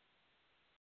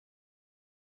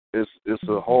 It's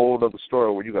a whole other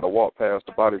story where you got to walk past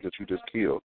the bodies that you just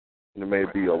killed, and it may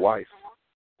be a wife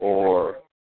or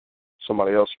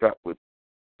somebody else strapped with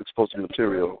explosive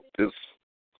material. You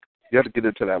have to get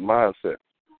into that mindset.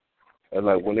 And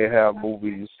like when they have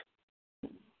movies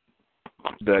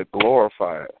that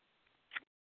glorify it,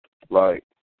 like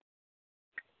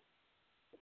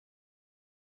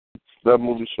that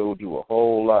movie showed you a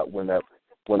whole lot when our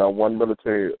one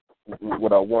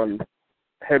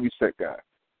heavyset guy,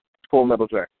 Full Metal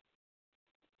Jacket.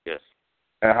 Yes.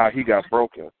 And how he got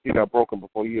broken. He got broken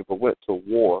before he ever went to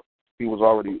war. He was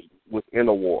already within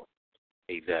a war.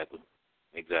 Exactly.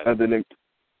 And then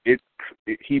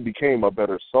he became a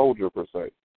better soldier, per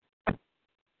se.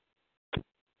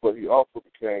 But he also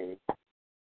became a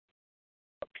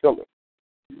killer.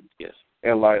 Yes.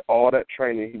 And like all that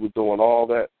training he was doing, all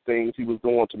that things he was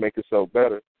doing to make himself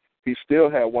better, he still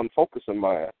had one focus in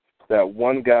mind. That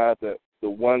one guy, the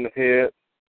one head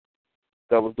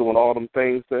that was doing all them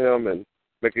things to him and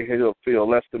making him feel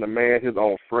less than a man. His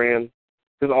own friend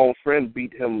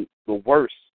beat him the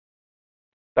worst.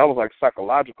 That was like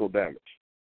psychological damage.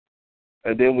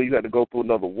 And then when you had to go through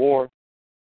another war,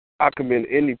 I commend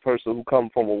any person who comes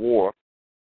from a war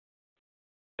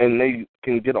and they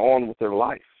can get on with their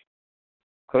life.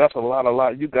 Because that's a lot.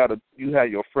 You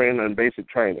had your friend in basic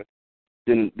training.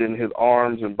 Then his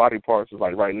arms and body parts is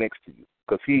like right next to you.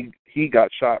 Because he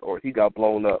got shot or he got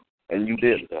blown up and you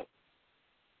didn't.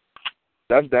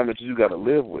 That's damage you got to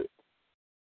live with.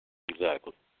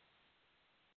 Exactly.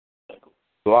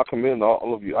 So I commend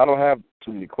all of you. I don't have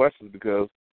too many questions because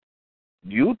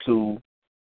you two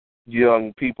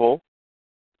young people,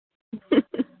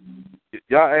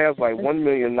 y'all asked like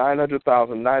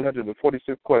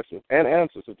 1,900,946 questions and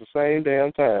answers at the same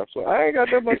damn time. So I ain't got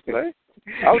that much today.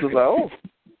 I was just like, oh,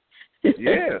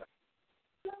 yeah.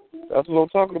 That's what I'm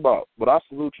talking about. But I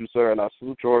salute you, sir, and I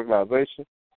salute your organization.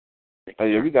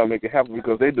 And yeah, we got to make it happen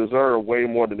because they deserve way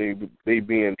more than they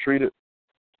being treated.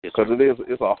 Because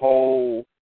it's a whole,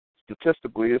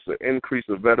 statistically, it's an increase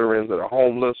of veterans that are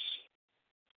homeless.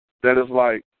 That is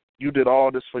like, you did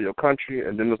all this for your country,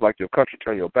 and then it's like your country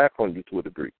turned your back on you to a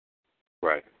degree.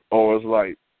 Right. Or it's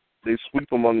like they sweep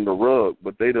them under the rug,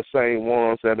 but they the same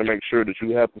ones that had to make sure that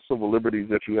you have the civil liberties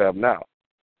that you have now.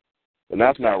 And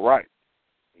that's not right.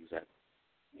 Exactly.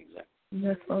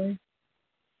 That's funny.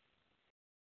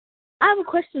 I have a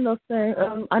question, though,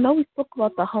 sir. I know we spoke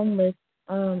about the homeless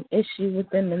issue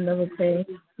within the military.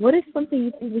 What is something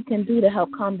you think we can do to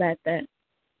help combat that?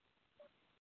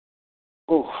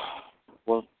 Oh,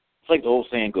 well, it's like the old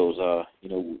saying goes,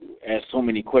 ask so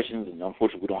many questions, and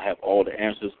unfortunately we don't have all the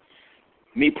answers.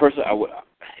 Me personally,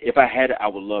 if I had it, I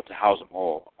would love to house them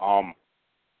all.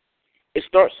 It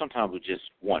starts sometimes with just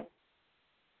one.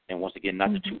 And once again,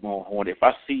 not to toot my own horn. If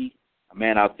I see a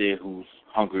man out there who's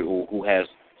hungry or who has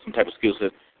some type of skill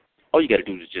set, all you got to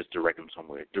do is just direct them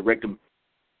somewhere. Direct them,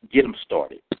 get them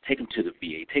started. Take them to the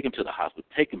VA. Take them to the hospital.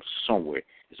 Take them somewhere.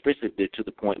 Especially if they're to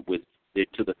the point with they're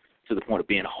to the point of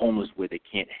being homeless where they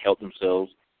can't help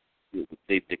themselves.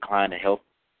 They decline in health.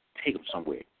 Take them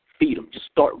somewhere. Feed them. Just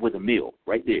start with a meal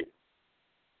right there.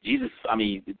 Jesus, I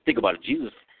mean, think about it.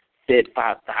 Jesus fed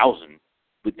 5,000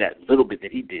 with that little bit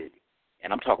that he did.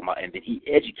 And I'm talking about, and then he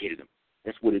educated them.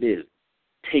 That's what it is.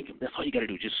 Take them. That's all you got to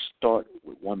do. Just start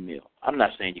with one meal. I'm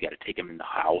not saying you got to take them in the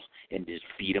house and just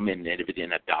feed them and everything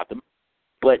and adopt them.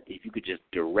 But if you could just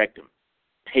direct them,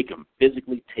 take them,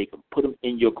 physically take them, put them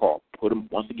in your car, put them,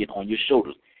 once again, on your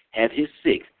shoulders, have his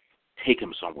six, take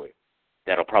him somewhere.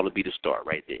 That'll probably be the start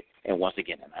right there. And once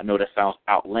again, I know that sounds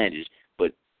outlandish,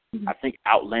 but I think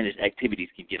outlandish activities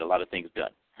can get a lot of things done.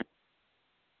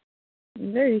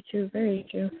 Very true, very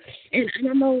true. And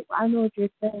I know what you're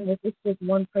saying. If it's just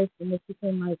one person that you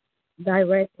can like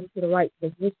direct into the right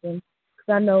position. Because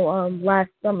I know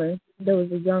last summer there was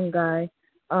a young guy.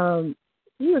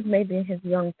 He was maybe in his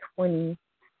young 20s,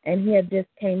 and he had just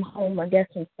came home, I guess,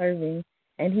 from serving,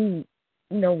 and he,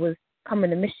 was coming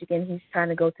to Michigan. He's trying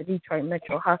to go to Detroit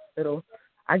Metro Hospital.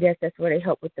 I guess that's where they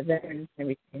help with the veterans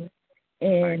and everything.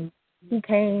 And he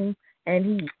came, and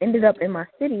he ended up in my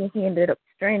city, and he ended up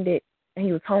stranded. And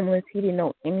he was homeless. He didn't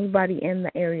know anybody in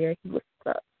the area. He was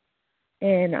stuck.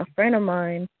 And a friend of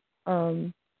mine,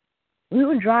 we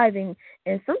were driving,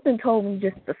 and something told me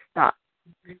just to stop.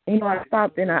 I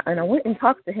stopped, and I went and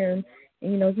talked to him.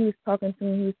 And, he was talking to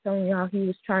me. He was telling me how he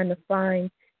was trying to find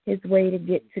his way to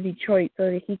get to Detroit so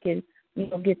that he could,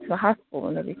 get to the hospital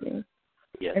and everything.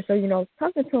 Yes. And so,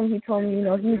 talking to him, he told me, he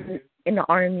was in the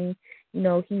Army.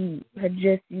 He had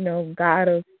just, got out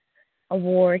of a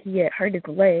war. He had hurt his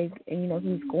leg, and he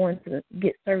was going to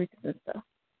get services and stuff.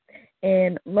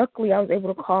 And luckily, I was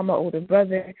able to call my older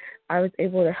brother. I was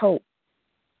able to help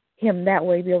him that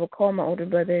way. Be able to call my older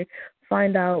brother,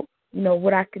 find out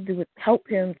what I could do to help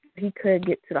him so he could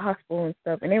get to the hospital and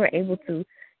stuff. And they were able to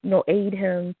aid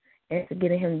him and to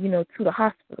get him to the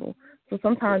hospital. So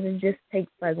sometimes it just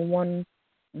takes like one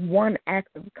act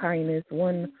of kindness,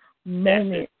 one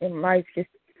moment in life, just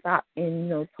to stop and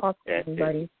talk to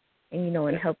everybody. And,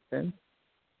 and help them.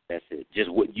 That's it.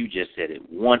 Just what you just said.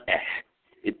 One act.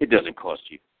 It doesn't cost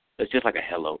you. It's just like a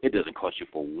hello. It doesn't cost you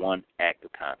for one act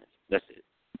of kindness. That's it.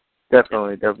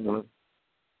 Definitely. That's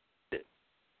it.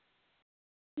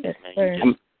 Yes, sir.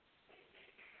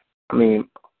 I mean,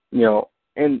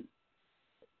 and,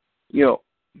 you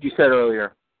said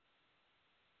earlier,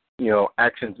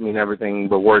 actions mean everything,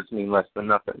 but words mean less than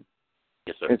nothing.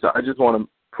 Yes, sir. And so I just want to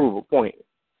prove a point.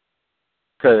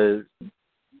 Because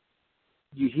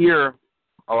you hear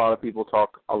a lot of people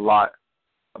talk a lot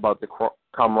about the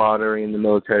camaraderie in the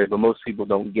military, but most people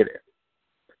don't get it.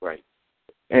 Right.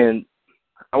 And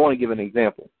I want to give an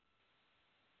example.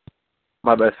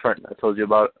 My best friend, I told you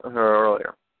about her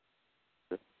earlier.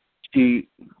 She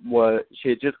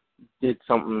had just did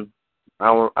something.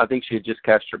 I think she had just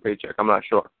cashed her paycheck. I'm not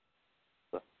sure.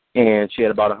 And she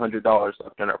had about $100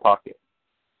 left in her pocket.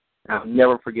 And I'll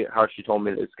never forget how she told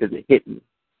me this because it hit me.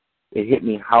 It hit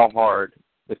me how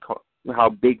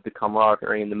big the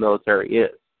camaraderie in the military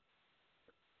is.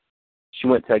 She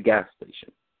went to a gas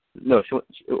station. No,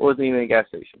 it wasn't even a gas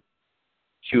station.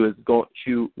 She was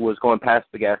going past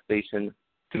the gas station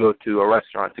to go to a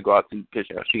restaurant to go out to eat because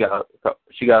she got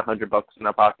 $100 in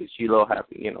her pocket. She a little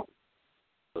happy,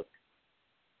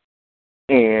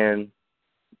 And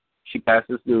she passed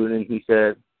this dude, and he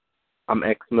said, "I'm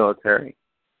ex-military,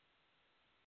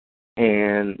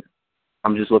 and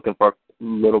I'm just looking for a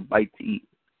little bite to eat."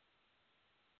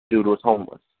 Dude was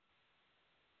homeless.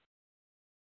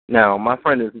 Now, my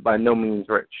friend is by no means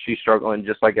rich. She's struggling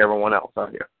just like everyone else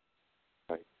out here.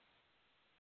 Right.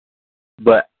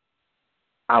 But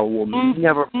I will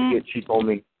never forget, she told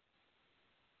me,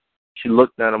 she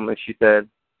looked at him and she said,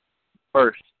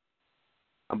 first,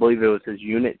 I believe it was his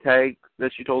unit tag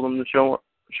that she told him to show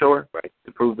her, right,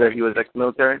 to prove that he was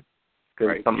ex-military.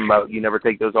 Because something about you never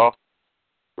take those off.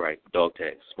 Right, dog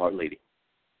tag, smart lady.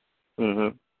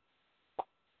 Mm-hmm.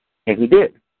 And he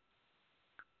did.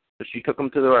 So she took him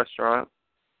to the restaurant,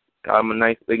 got him a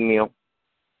nice big meal,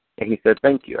 and he said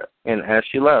thank you. And as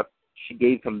she left, she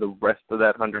gave him the rest of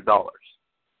that $100. Oh,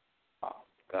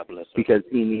 God bless her. Because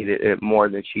he needed it more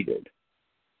than she did.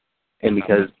 And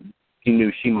because he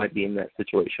knew she might be in that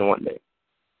situation one day.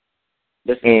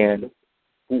 And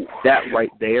that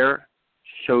right there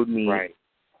showed me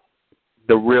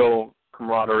the real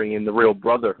camaraderie and the real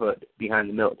brotherhood behind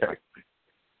the military.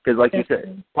 Because like you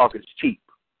said, talk is cheap.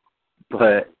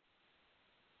 But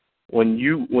when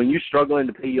you're struggling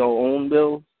to pay your own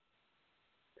bills,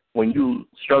 when you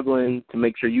struggling to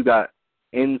make sure you got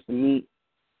ends to meet,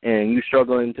 and you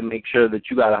struggling to make sure that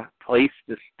you got a place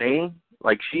to stay,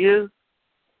 like she is,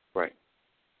 right,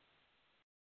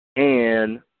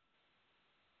 and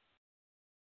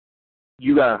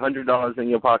you got $100 in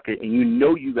your pocket, and you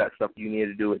know you got stuff you need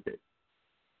to do with it,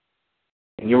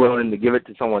 and you're willing to give it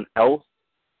to someone else,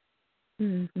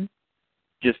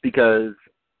 just because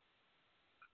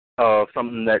of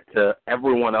something that to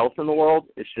everyone else in the world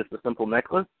is just a simple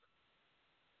necklace.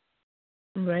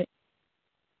 Right.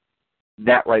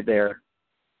 That right there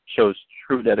shows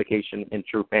true dedication and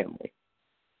true family.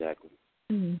 Exactly.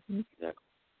 Mm-hmm. Exactly.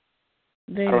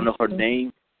 Very I don't know her true.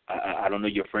 name. I don't know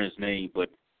your friend's name, but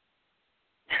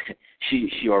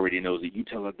she already knows it. You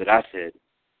tell her that I said,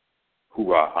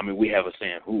 hoorah. I mean, we have a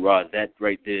saying, hoorah. That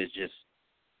right there is just...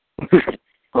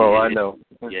 I know.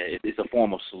 Yeah, it's a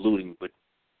form of saluting, but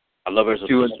I love her as a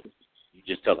sister. You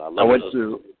just tell her I love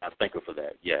her. I thank her for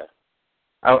that. Yeah.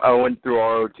 I went through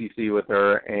ROTC with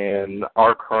her, and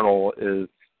our colonel is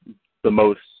the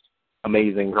most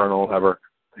amazing colonel ever.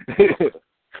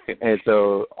 And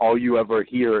so all you ever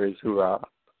hear is hoorah.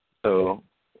 So,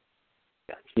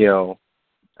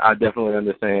 I definitely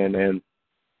understand. And,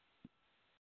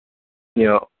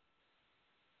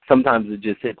 sometimes it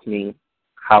just hits me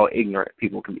how ignorant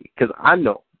people can be. Because I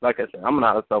know, like I said, I'm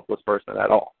not a selfless person at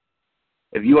all.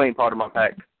 If you ain't part of my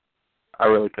pack, I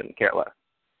really couldn't care less.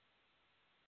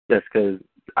 Just because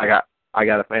I got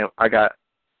a family, I got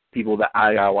people that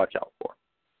I gotta watch out for.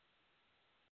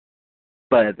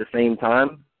 But at the same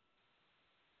time,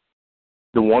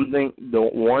 the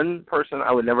one person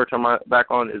I would never turn my back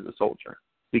on is a soldier.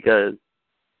 Because,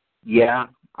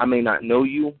 I may not know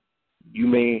you, we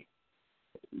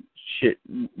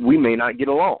may not get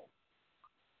along.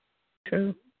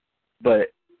 True.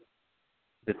 But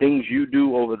the things you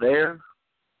do over there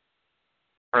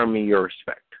earn me your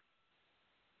respect.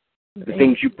 The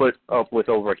things you put up with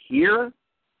over here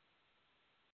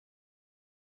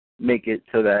make it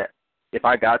so that if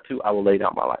I got to, I will lay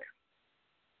down my life.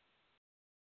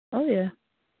 Oh, yeah.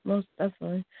 Most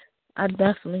definitely. I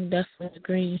definitely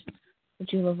agree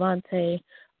with you, Levante.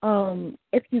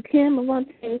 If you can,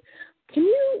 Levante, can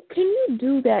you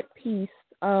do that piece,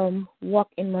 Walk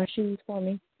in My Shoes, for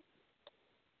me?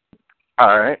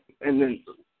 All right. And then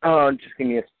just give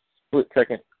me a split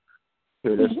second.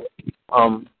 Here it is.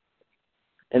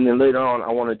 And then later on, I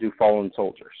want to do Fallen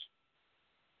Soldiers.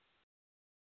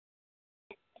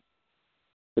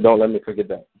 So don't let me forget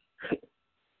that.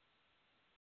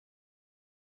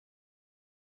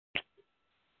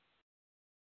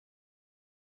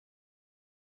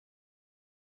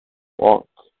 Walk.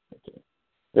 Okay.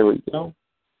 There we go.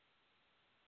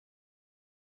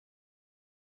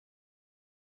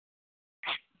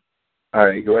 All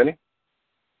right, you ready?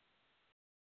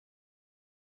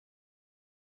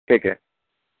 KK.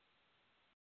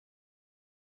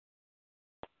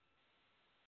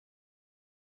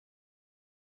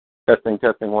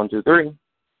 Testing, 1, 2, 3.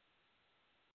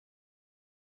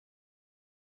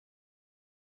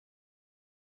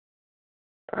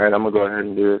 All right, I'm going to go ahead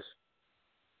and do this.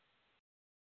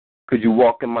 Could you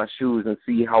walk in my shoes and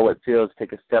see how it feels?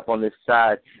 Take a step on this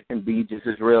side and be just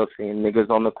as real. Seeing niggas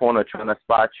on the corner trying to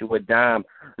spot you a dime.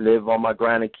 Live on my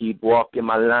grind and keep walking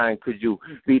my line. Could you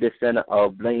be the center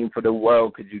of blame for the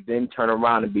world? Could you then turn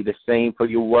around and be the same for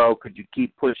your world? Could you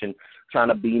keep pushing, trying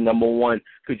to be number one?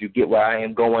 Could you get where I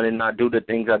am going and not do the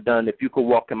things I've done? If you could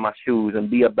walk in my shoes and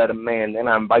be a better man, then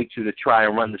I invite you to try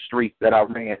and run the streets that I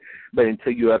ran. But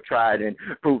until you have tried and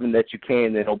proven that you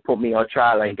can, then don't put me on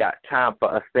trial. I ain't got time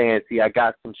for a stand. See, I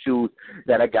got some shoes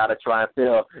that I got to try and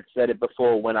fill. Said it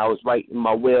before when I was writing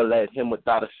my will. Let him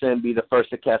without a sin be the first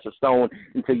to cast a stone.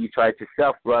 Until you try it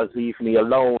yourself, bros, leave me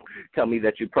alone. Tell me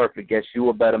that you're perfect. Guess you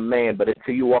a better man. But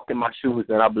until you walk in my shoes,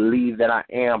 then I believe that I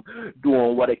am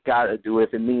doing what it got to do.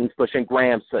 If it means pushing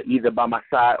grams, so either by my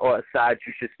side or a side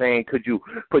you should stand. Could you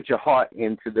put your heart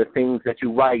into the things that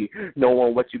you write,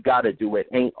 knowing what you got to do? It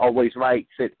ain't always right.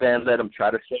 Sit there and let them try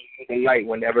to show you the light.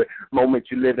 Whenever moment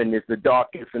you live in is the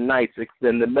darkest of nights.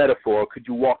 Extend the metaphor. Could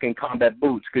you walk in combat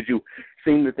boots? Could you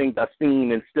seen the things I've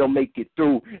seen and still make it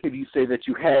through? If you say that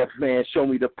you have, man, show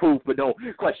me the proof. But don't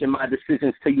question my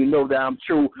decisions till you know that I'm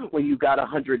true. When you got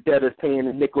 100 debtors paying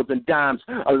in nickels and dimes,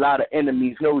 a lot of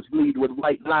enemies, nosebleed with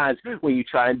white lines. When you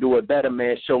try and do it better,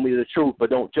 man, show me the truth.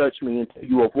 But don't judge me until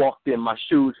you have walked in my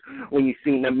shoes. When you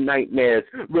seen them nightmares,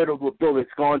 riddled with bullets,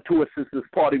 gone to a sister's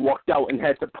party, walked out and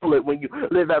had to pull it. When you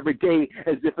live every day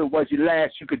as if it was your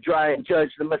last, you could try and judge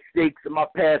the mistakes of my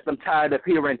past. I'm tired of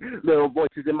hearing little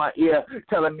voices in my ear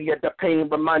telling me of the pain,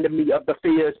 reminding me of the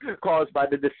fears caused by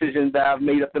the decisions that I've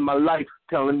made up in my life,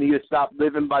 telling me to stop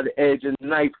living by the edge of the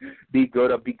knife. Be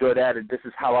good or be good at it. This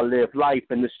is how I live life.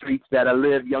 In the streets that I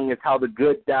live, young is how the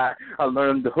good die. I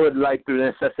learned the hood life through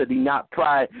necessity, not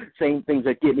pride. Same things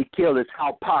that get me killed is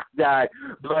how Pac died.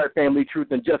 Blood, family, truth,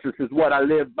 and justice is what I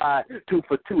live by. 2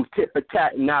 for 2, tit for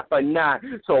tat, not for not.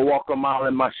 So I walk a mile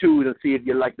in my shoes and see if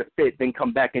you like the fit. Then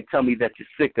come back and tell me that you're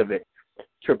sick of it.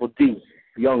 Triple D,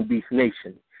 Young Beast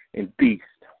Nation, and Beast.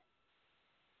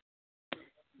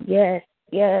 Yes,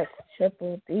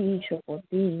 Triple D.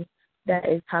 That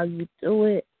is how you do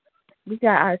it. We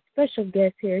got our special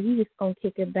guest here. He's just going to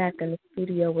kick it back in the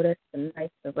studio with us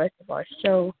tonight for the rest of our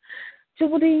show.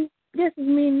 Triple D, this is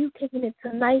me and you kicking it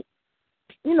tonight,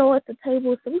 you know, at the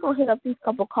table. So we're going to hit up these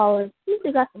couple callers. See if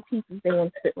they got some pieces they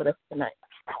want to sit with us tonight.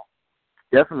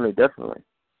 Definitely.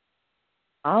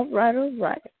 All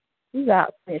right. We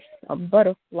got Miss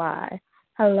Butterfly.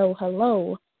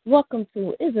 Hello. Welcome to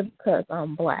Is It Because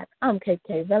I'm Black? I'm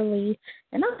KK Valley,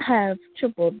 and I have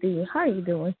Triple D. How are you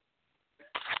doing?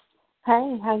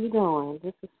 Hey, how you doing?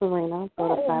 This is Serena,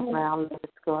 Butterfly Brown,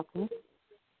 Scorpion.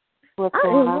 What's I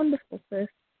going am on? wonderful, sis.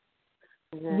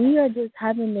 Yeah. We are just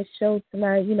having this show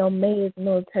tonight. You know, May is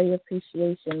Military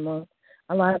Appreciation Month.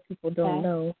 A lot of people don't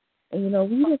know. And, you know,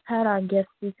 we just had our guest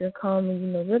speaker come and, you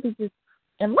know, really just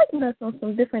enlighten us on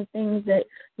some different things that,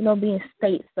 you know, being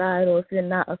stateside or if you're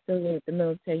not affiliated with the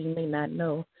military, you may not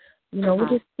know. You know, we're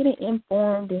just getting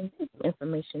informed and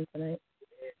information tonight.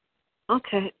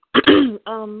 Okay.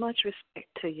 Much respect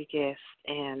to your guest,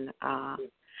 and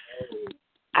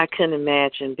I couldn't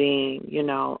imagine being, you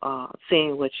know,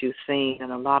 seeing what you've seen,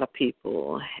 and a lot of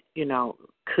people, you know,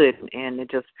 couldn't, and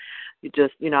you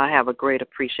just, you know, I have a great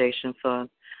appreciation for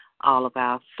all of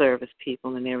our service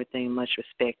people and everything. Much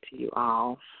respect to you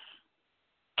all.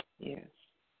 Yes.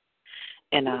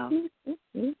 And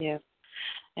yes.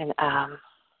 And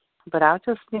but I'll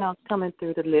just, you know, coming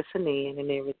through to listen in and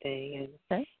everything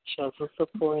and show some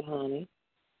support, honey.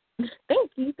 Thank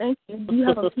you. Do you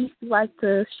have a piece you'd like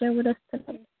to share with us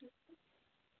tonight?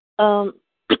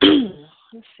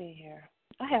 Let's see here.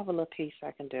 I have a little piece I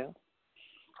can do.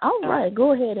 All right,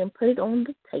 go ahead and put it on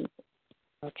the table.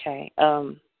 Okay.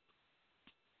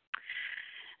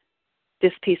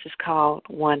 This piece is called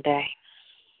One Day.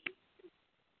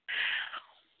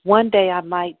 One day I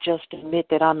might just admit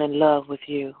that I'm in love with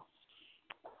you.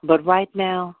 But right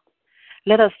now,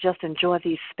 let us just enjoy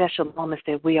these special moments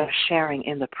that we are sharing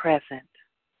in the present.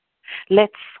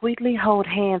 Let's sweetly hold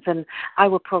hands, and I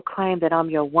will proclaim that I'm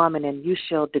your woman, and you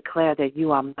shall declare that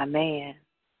you are my man.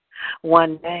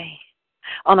 One day,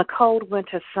 on a cold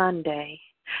winter Sunday,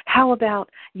 how about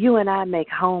you and I make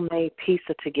homemade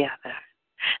pizza together?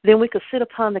 Then we could sit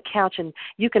upon the couch and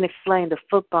you can explain the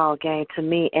football game to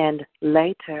me, and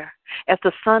later, as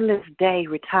the sunless day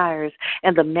retires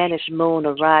and the managed moon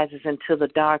arises into the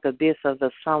dark abyss of the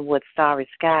somewhat starry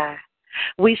sky,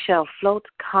 We shall float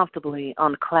comfortably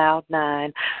on cloud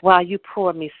 9 while you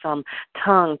pour me some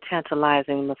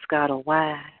tongue-tantalizing Moscato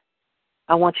wine.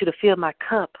 I want you to fill my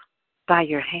cup by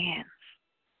your hands.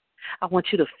 I want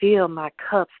you to fill my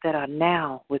cups that are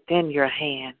now within your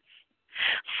hands.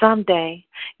 Someday,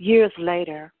 years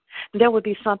later, there would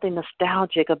be something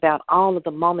nostalgic about all of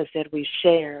the moments that we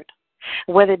shared,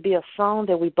 whether it be a song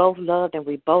that we both loved and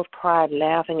we both cried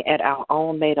laughing at our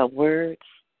own made-up words,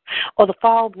 or the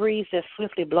fall breeze that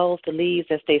swiftly blows the leaves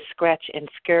as they scratch and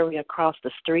scurry across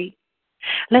the street.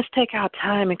 Let's take our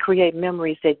time and create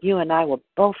memories that you and I will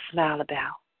both smile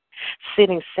about,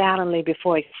 sitting silently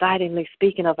before excitingly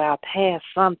speaking of our past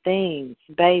some things.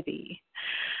 Baby,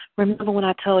 remember when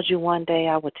I told you one day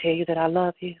I would tell you that I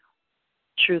love you?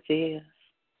 Truth is,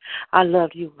 I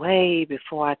loved you way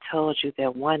before I told you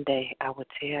that one day I would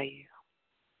tell you.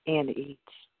 And each,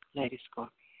 Lady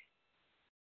Scorpion.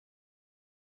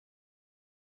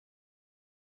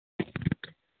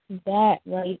 That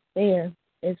right there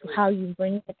is how you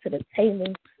bring it to the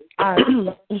table.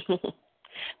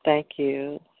 Thank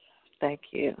you. Thank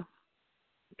you.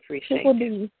 Appreciate it. What do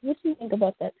you think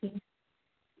about that piece?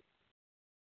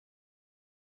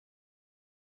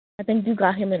 I think you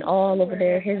got him in all over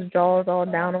there, his jaws all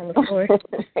down on the floor.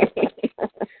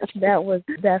 That was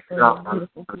definitely a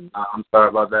beautiful piece. I'm sorry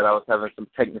about that. I was having some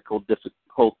technical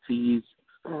difficulties.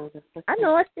 I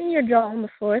know. I seen your jaw on the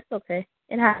floor. It's okay.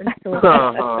 It happens to us.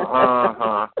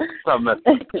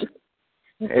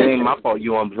 It ain't my fault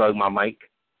you unplugged my mic.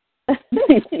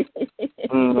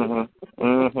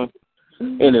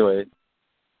 Anyway.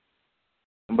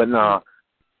 But no,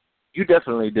 you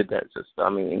definitely did that, sister. I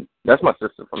mean, that's my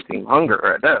sister from Team Hunger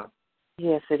right there.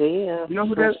 Yes, it is. You know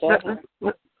who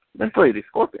that's Lady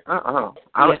Scorpion. I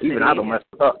don't mess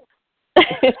it up.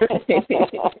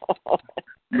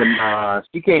 But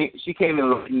she came in,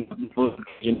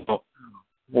 you know,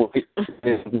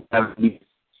 having these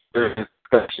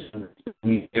discussions.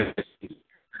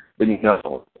 But you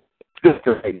know, it's good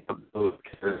to write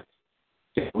because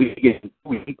we get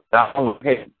our own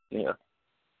head, you know.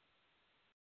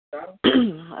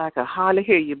 I could hardly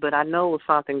hear you, but I know it was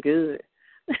something good.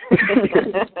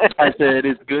 I said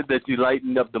it's good that you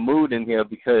lightened up the mood in here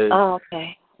because. Oh,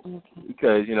 okay.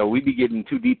 Because you know we be getting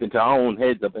too deep into our own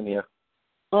heads up in here.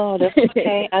 Oh, that's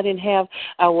okay.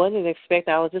 I wasn't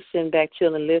expecting. I was just sitting back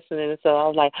chilling, listening, and so I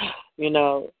was like, you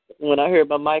know, when I heard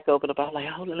my mic open up, I was like,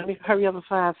 hold on, let me hurry up and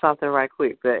find something right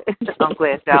quick. But I'm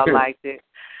glad y'all liked it.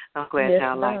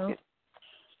 Liked it.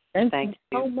 Thank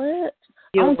you so much.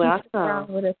 You're welcome. Around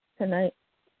with us tonight.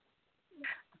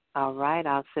 All right,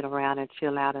 I'll sit around and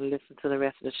chill out and listen to the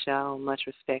rest of the show. Much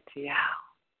respect to y'all.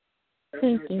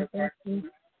 Thank you. Thank you.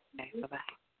 Okay, bye-bye.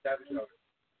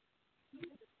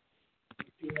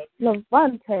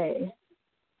 Levante.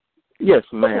 Yes,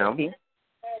 ma'am.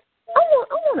 I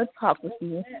want to talk with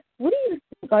you. What do you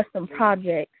think are some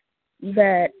projects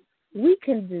that we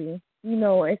can do, you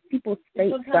know, as people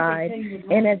stateside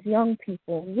and as young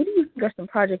people? What do you think are some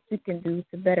projects we can do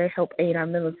to better help aid our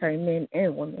military men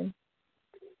and women?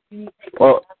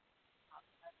 Well,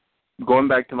 going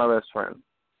back to my best friend,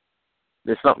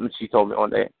 there's something she told me one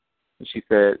day. She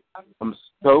said, I'm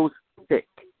so sick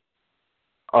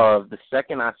of the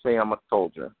second I say I'm a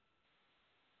soldier,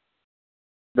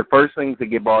 the first things that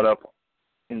get brought up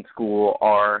in school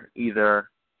are either,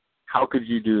 how could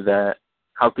you do that?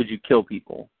 How could you kill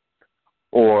people?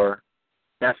 Or,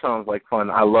 that sounds like fun.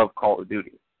 I love Call of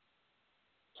Duty.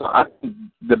 So I think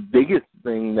the biggest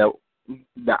thing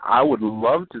that I would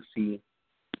love to see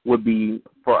would be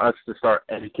for us to start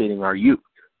educating our youth.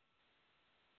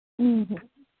 Mm-hmm.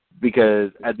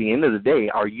 Because at the end of the day,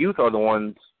 our youth are the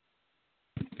ones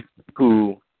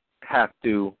who have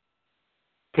to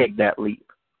take that leap,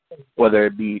 whether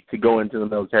it be to go into the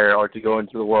military or to go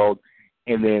into the world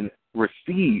and then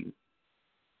receive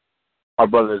our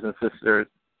brothers and sisters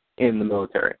in the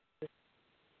military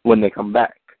when they come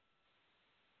back.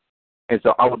 And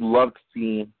so I would love to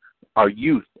see our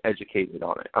youth educated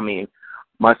on it. I mean,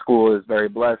 my school is very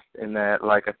blessed in that,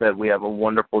 like I said, we have a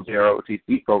wonderful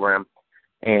JROTC program,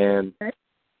 and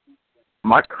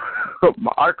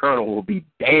our colonel will be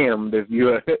damned if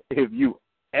you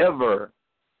ever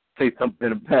say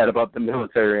something bad about the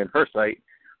military in her sight.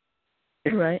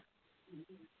 Right.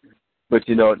 But,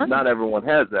 you know, not everyone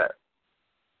has that.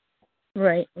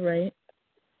 Right.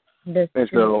 That's and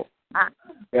true. So,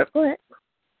 yep. Go ahead.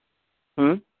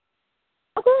 Oh,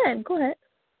 Go ahead.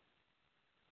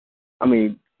 I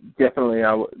mean, definitely,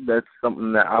 that's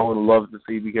something that I would love to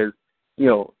see because, you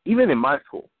know, even in my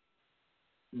school,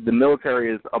 the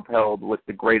military is upheld with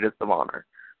the greatest of honor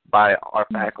by our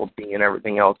faculty and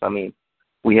everything else. I mean,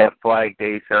 We have Flag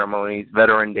Day ceremonies,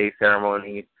 Veteran Day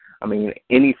ceremonies. I mean,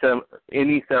 any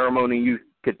ceremony you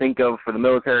could think of for the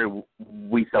military,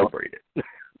 we celebrate it.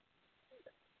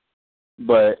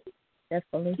 But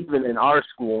definitely, even in our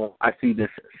school, I see this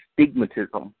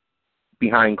stigmatism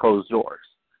behind closed doors.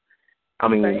 I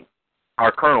mean, right.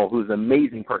 Our colonel, who's an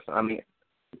amazing person. I mean,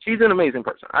 she's an amazing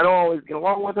person. I don't always get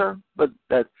along with her, but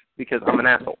that's because I'm an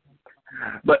asshole.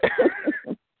 But,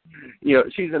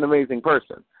 she's an amazing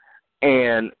person.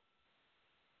 And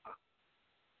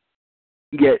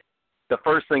yet the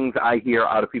first things I hear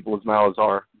out of people's mouths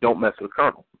are, don't mess with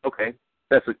Colonel. Okay,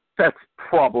 that's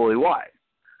probably why.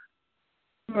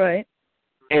 Right.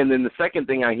 And then the second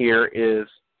thing I hear is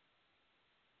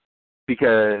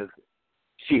because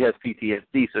she has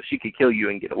PTSD, so she could kill you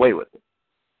and get away with it.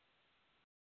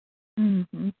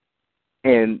 Mm-hmm.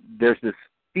 And there's this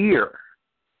fear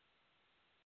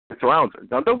that surrounds her.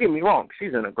 Now, don't get me wrong.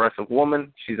 She's an aggressive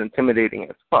woman. She's intimidating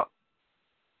as fuck.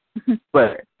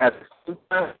 But at the same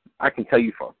time, I can tell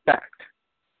you for a fact,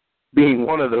 being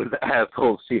one of those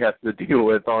assholes she has to deal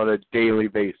with on a daily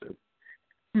basis.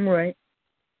 Right.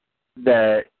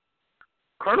 That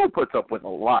Colonel puts up with a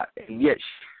lot, and yet she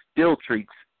still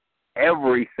treats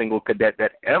every single cadet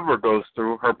that ever goes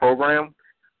through her program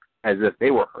as if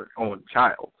they were her own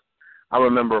child. I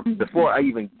remember before I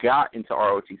even got into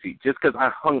ROTC, just because I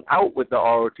hung out with the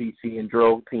ROTC and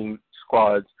drill team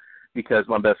squads because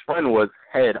my best friend was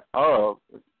head of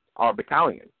our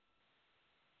battalion.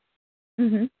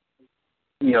 Mm-hmm.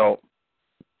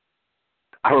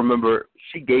 I remember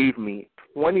she gave me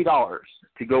 $20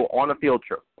 to go on a field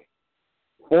trip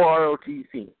for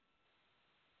ROTC,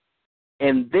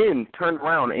 and then turned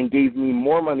around and gave me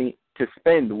more money to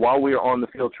spend while we were on the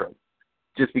field trip,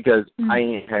 just because I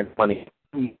ain't had money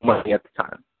at the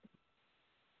time.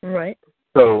 Right.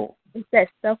 So it's that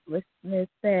selflessness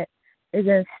that is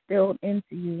instilled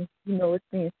into you. It's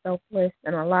being selfless,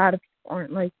 and a lot of people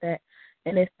aren't like that.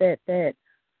 And it's that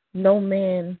no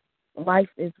man's life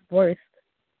is worth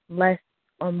less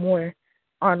or more.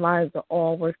 Our lives are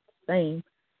all worth the same.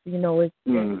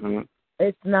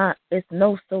 It's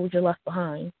no soldier left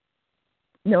behind.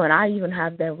 And I even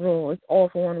have that rule. It's all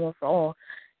for one for all.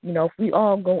 If we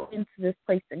all go into this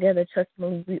place together, trust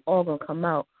me, we all gonna come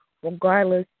out,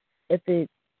 regardless if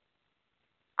it's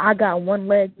I got one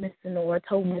leg missing or a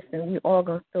toe missing. We all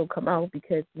gonna still come out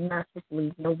because we're not supposed to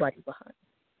leave nobody behind.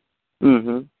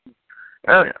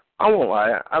 I won't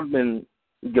lie. I've been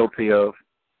guilty of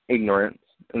ignorance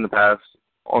in the past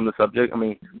on the subject. I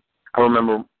mean, I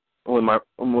remember when my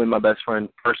best friend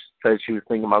first said she was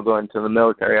thinking about going to the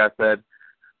military, I said,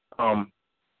 I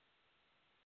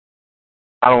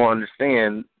don't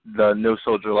understand the no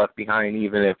soldier left behind,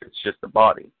 even if it's just a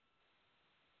body.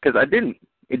 Because I didn't.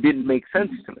 It didn't make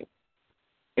sense to me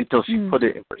until she put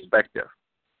it in perspective.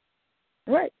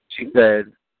 Right. She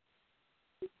said,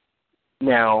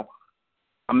 now,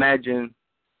 imagine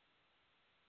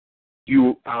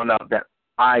you found out that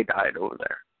I died over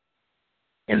there,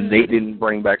 and they didn't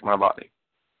bring back my body.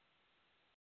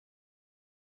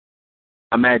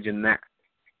 Imagine that.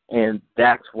 And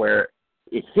that's where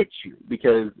it hits you,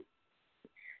 because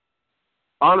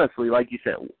honestly, like you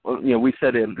said, we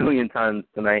said it a million times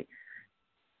tonight,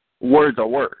 words are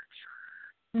words.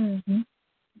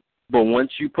 But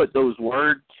once you put those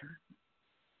words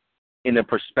in a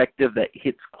perspective that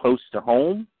hits close to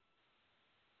home,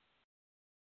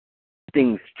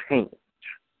 things change.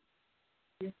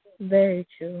 Very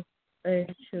true.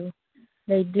 Very true.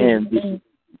 They do change.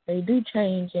 They do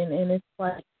change, and it's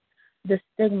like the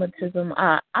stigmatism.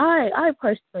 I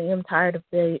personally am tired of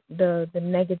the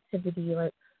negativity.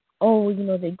 Like,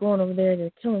 they're going over there,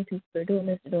 they're killing people, they're doing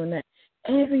this, they're doing that.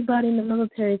 Everybody in the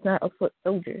military is not a foot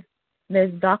soldier.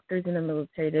 There's doctors in the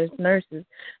military. There's nurses.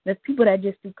 There's people that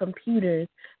just do computers.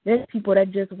 There's people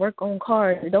that just work on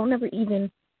cars. They don't ever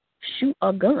even shoot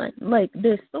a gun. Like,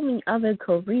 there's so many other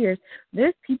careers.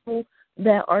 There's people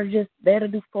that are just there to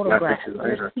do photographs.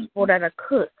 There's people that are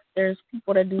cooks. There's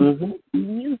people that do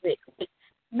music. Like,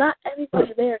 not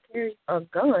everybody there carries a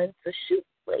gun to shoot.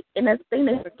 Like, and that's the thing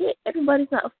they forget.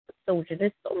 Everybody's not a foot soldier.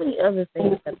 There's so many other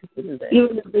things that people do that.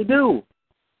 Even if they do.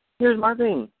 Here's my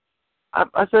thing.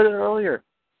 I said it earlier.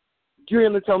 You're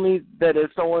going to tell me that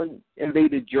if someone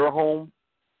invaded your home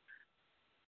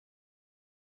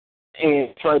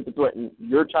and tried to threaten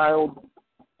your child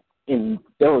and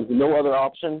there was no other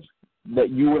option, that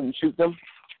you wouldn't shoot them?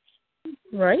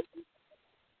 Right.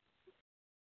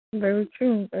 Very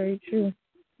true. Very true.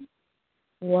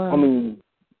 Wow. I mean,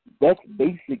 that's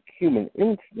basic human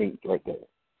instinct right there.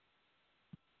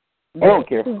 I don't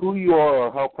care who you are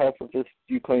or how pacifist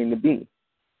you claim to be.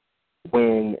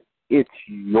 When it's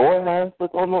your ass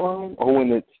that's on the line or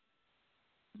when it's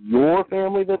your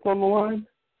family that's on the line,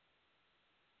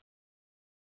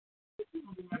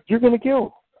 you're going to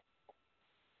kill.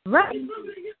 Right.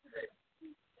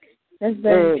 That's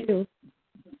very true.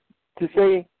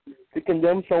 To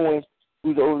condemn someone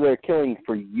who's over there killing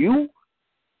for you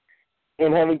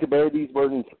and having to bear these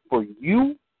burdens for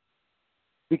you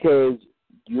because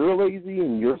you're lazy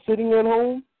and you're sitting at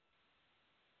home,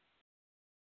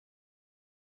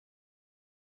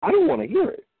 I don't want to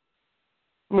hear it.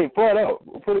 I mean, flat out,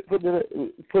 put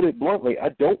it bluntly, I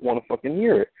don't want to fucking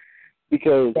hear it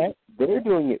because they're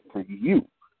doing it for you.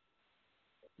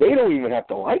 They don't even have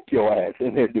to like your ass,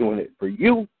 and they're doing it for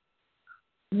you.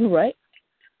 You're right.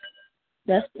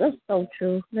 That's so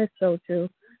true. That's so true.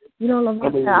 You know,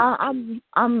 Lavonte,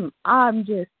 I'm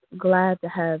just glad to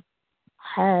have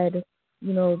had,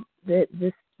 you know,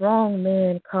 this strong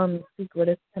man come and speak with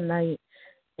us tonight.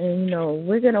 And, you know,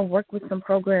 we're going to work with some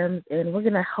programs, and we're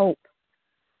going to help,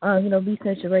 you know, Beast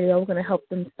Nation Radio. We're going to help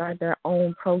them start their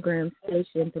own program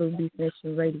station through Beast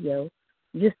Nation Radio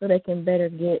just so they can better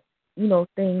get, you know,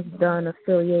 things done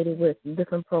affiliated with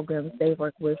different programs they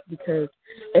work with because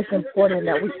it's important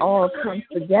that we all come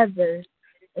together.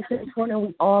 It's important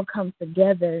we all come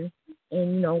together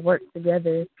and, you know, work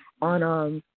together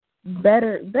on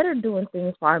better doing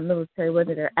things for our military,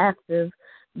 whether they're active,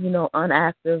 you know,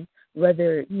 inactive,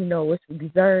 whether, you know, it's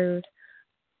reserves,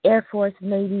 Air Force,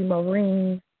 Navy,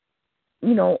 Marines,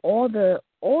 you know, all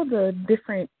the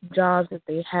different jobs that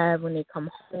they have when they come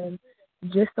home,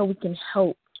 just so we can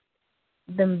help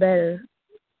them better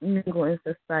mingle in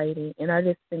society. And I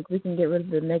just think we can get rid of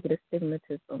the negative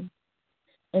stigmatism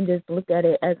and just look at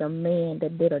it as a man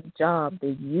that did a job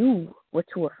that you were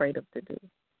too afraid of to do.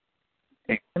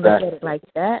 Exactly. And look at it like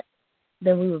that,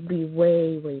 then we would be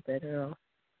way, way better off.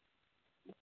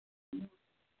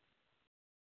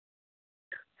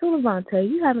 So, Lavonte,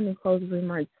 you have any closing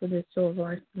remarks for this show of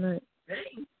ours tonight?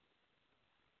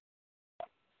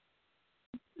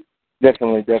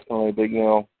 Definitely. But, you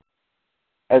know,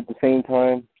 at the same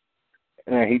time,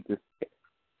 and I hate this,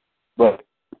 but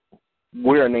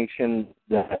we're a nation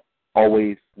that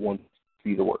always wants to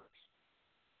be the worst.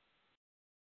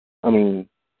 I mean,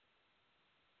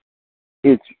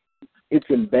 it's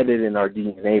embedded in our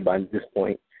DNA by this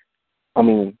point. I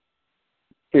mean,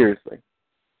 seriously.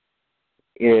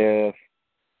 If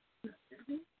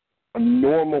a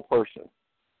normal person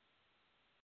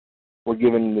were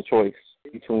given the choice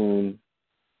between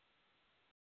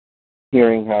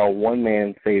hearing how one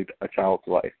man saved a child's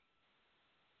life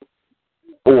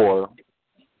or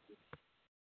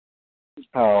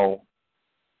how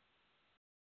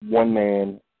one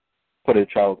man put a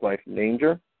child's life in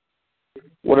danger,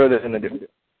 what are they going to do?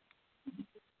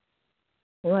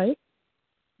 Right.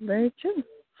 Very true.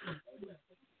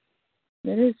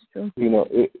 It is true. You know,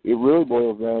 it really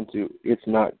boils down to it's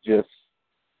not just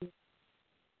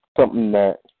something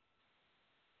that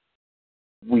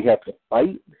we have to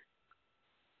fight,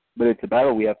 but it's a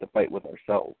battle we have to fight with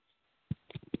ourselves.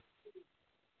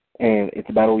 And it's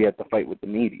a battle we have to fight with the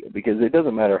media because it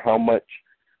doesn't matter how much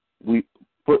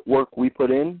work we put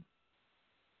in.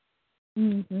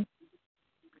 Mm-hmm.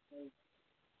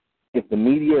 If the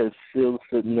media is still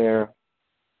sitting there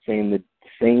saying the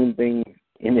same thing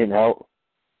in and out,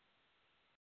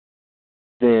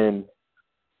 then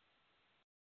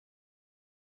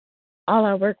all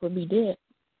our work would be dead.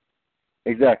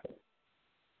 Exactly.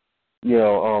 You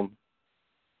know,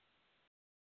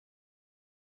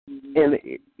 and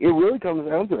it really comes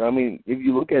down to, I mean, if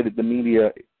you look at it, the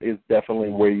media is definitely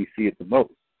where you see it the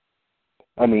most.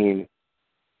 I mean,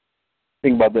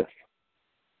 think about this.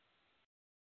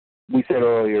 We said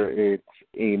earlier it's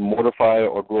a mortify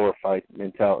or glorify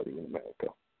mentality in America.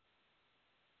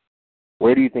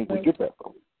 Where do you think we get that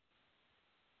from?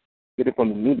 Get it from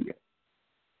the media.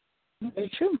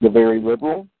 Very true. The very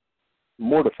liberal,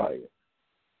 mortify it.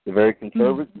 The very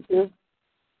conservative,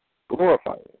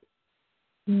 glorify it.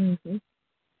 Mm-hmm.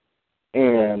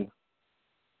 And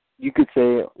you could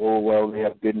say, oh, well, they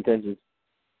have good intentions.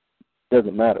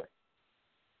 Doesn't matter.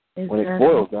 Exactly. When it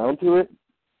boils down to it,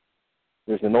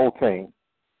 there's an old saying,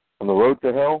 on the road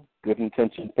to hell, good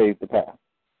intentions pave the path.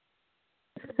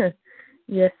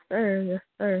 Yes, sir. Yes,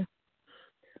 sir.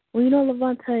 Well, you know,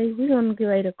 Lavonte, we're going to get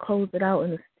ready to close it out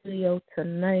in the studio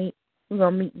tonight. We're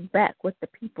going to meet back with the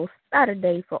people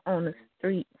Saturday for On the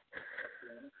Street.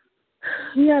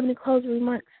 You have any closing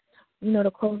remarks, you know,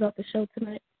 to close out the show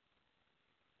tonight?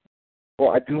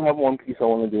 Well, I do have one piece I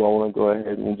want to do. I want to go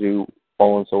ahead and do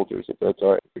Fallen Soldiers, if that's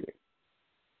all right for you.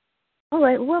 All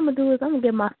right, what I'm going to do is I'm going to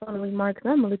get my final remarks,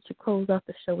 and I'm going to let you close out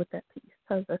the show with that piece.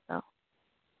 How's that sound?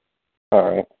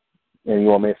 All right. And you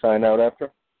want me to sign out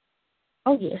after?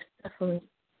 Oh, yes, definitely.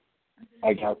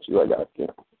 I got you.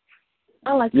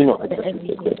 I like to say to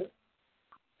everyone.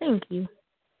 Thank you.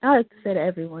 I like to say to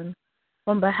everyone,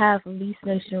 on behalf of Beast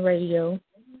Nation Radio,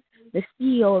 the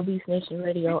CEO of Beast Nation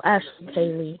Radio, Ashley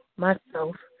Kaylee,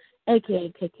 myself,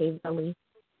 a.k.a. KK Belly,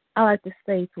 I like to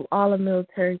say to all the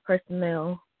military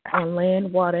personnel on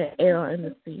land, water, air, and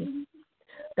the sea,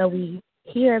 that we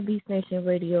here at Beast Nation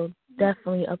Radio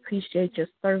definitely appreciate your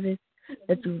service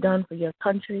that you've done for your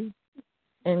country,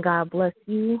 and God bless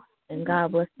you, and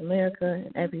God bless America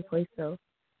and every place else.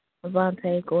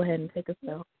 Avante, go ahead and take us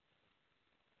out.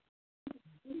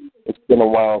 It's been a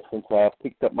while since I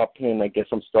picked up my pen. I guess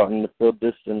I'm starting to feel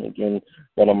distant again,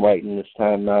 that I'm writing this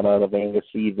time not out of anger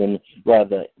seething,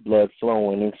 rather blood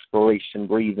flowing, inspiration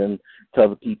breathing. Tell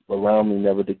the people around me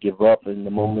never to give up. And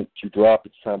the moment you drop,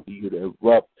 it's time for you to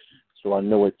erupt. So I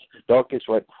know it's darkest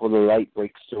right before the light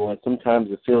breaks through, and sometimes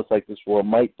it feels like this world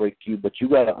might break you, but you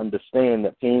got to understand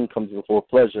that pain comes before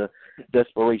pleasure.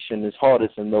 Desperation is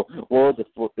hardest, and the world is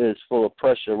full of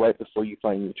pressure right before you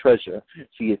find your treasure.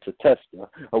 See, it's a tester,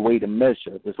 a way to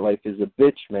measure. This life is a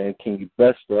bitch, man. Can you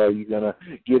best her? Are you going to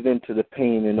give in to the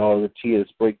pain and all the tears,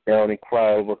 break down and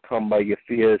cry, overcome by your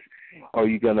fears? Are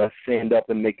you going to stand up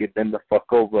and make it bend the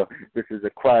fuck over? This is a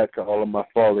cry to all of my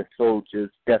fallen soldiers.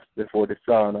 Death before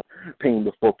dishonor, pain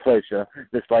before pleasure.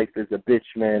 This life is a bitch,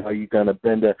 man. Are you going to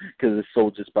bend her? Because the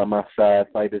soldiers by my side,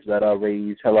 fighters that I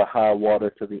raise, hella high water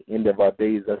to the end of our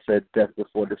days. I said death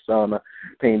before dishonor,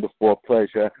 pain before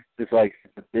pleasure. This life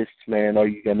is a bitch, man. Are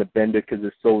you going to bend her? Because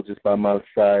the soldiers by my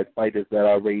side, fighters that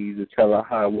I raise, it's hella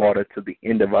high water to the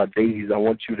end of our days. I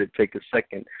want you to take a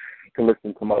second to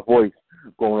listen to my voice.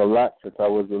 Growing a lot since I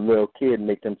was a little kid,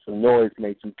 making some noise,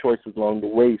 made some choices along the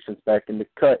way since back in the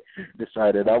cut.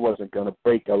 Decided I wasn't going to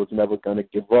break, I was never going to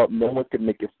give up. No one could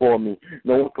make it for me,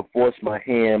 no one could force my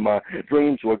hand. My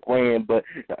dreams were grand, but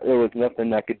there was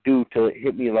nothing I could do till it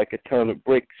hit me like a ton of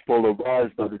bricks.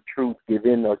 Polarized by the truth, give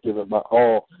in or give it my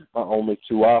all, my only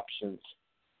two options.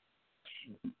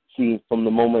 See, from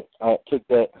the moment I took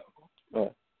that...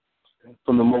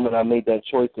 From the moment I made that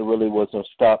choice, there really was no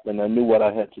stopping. I knew what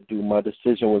I had to do. My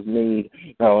decision was made.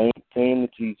 Now, I ain't saying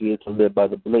it's easier to live by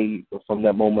the blade, but from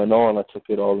that moment on, I took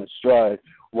it all in stride,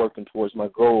 working towards my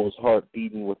goals, heart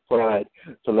beating with pride.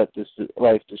 To let this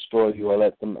life destroy you, I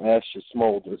let them ashes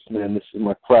smolder. Man, this is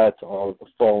my cry to all of the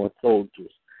fallen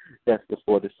soldiers. Death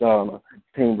before dishonor,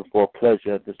 pain before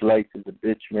pleasure. This life is a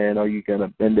bitch, man. Are you going to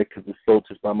bend it? Because the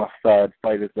soldiers by my side,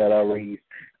 fighters that I raise,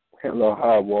 hella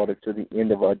high water to the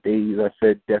end of our days. I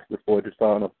said death before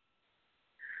dishonor,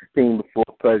 pain before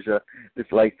pleasure. This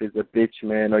life is a bitch,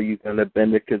 man. Are you going to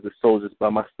bend it? Because the soldiers by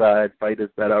my side, fighters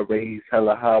that I raise,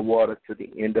 hella high water to the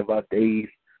end of our days.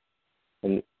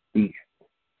 And peace.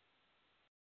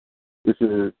 This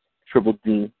is Triple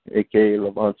D, a.k.a.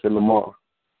 Levante Lamar,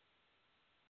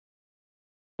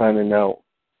 signing out.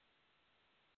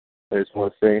 I just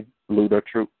want to say, salute our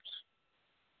troops.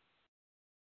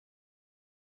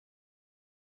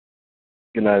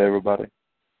 Good night, everybody.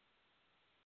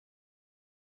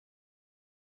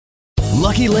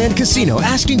 Lucky Land Casino,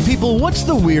 asking people, what's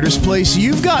the weirdest place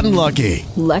you've gotten lucky?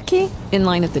 Lucky? In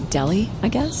line at the deli, I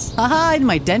guess? Aha, in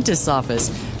my dentist's office.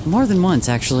 More than once,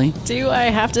 actually. Do I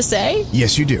have to say?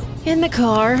 Yes, you do. In the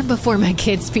car before my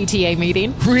kids' PTA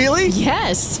meeting. Really?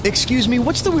 Yes. Excuse me,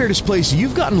 what's the weirdest place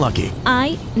you've gotten lucky?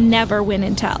 I never win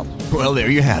and tell. Well, there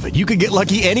you have it. You can get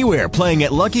lucky anywhere, playing at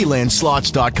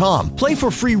LuckyLandSlots.com. Play for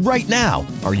free right now.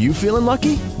 Are you feeling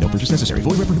lucky? No purchase necessary.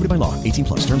 Void where prohibited by law.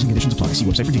 18+. Terms and conditions apply. See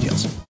website for details.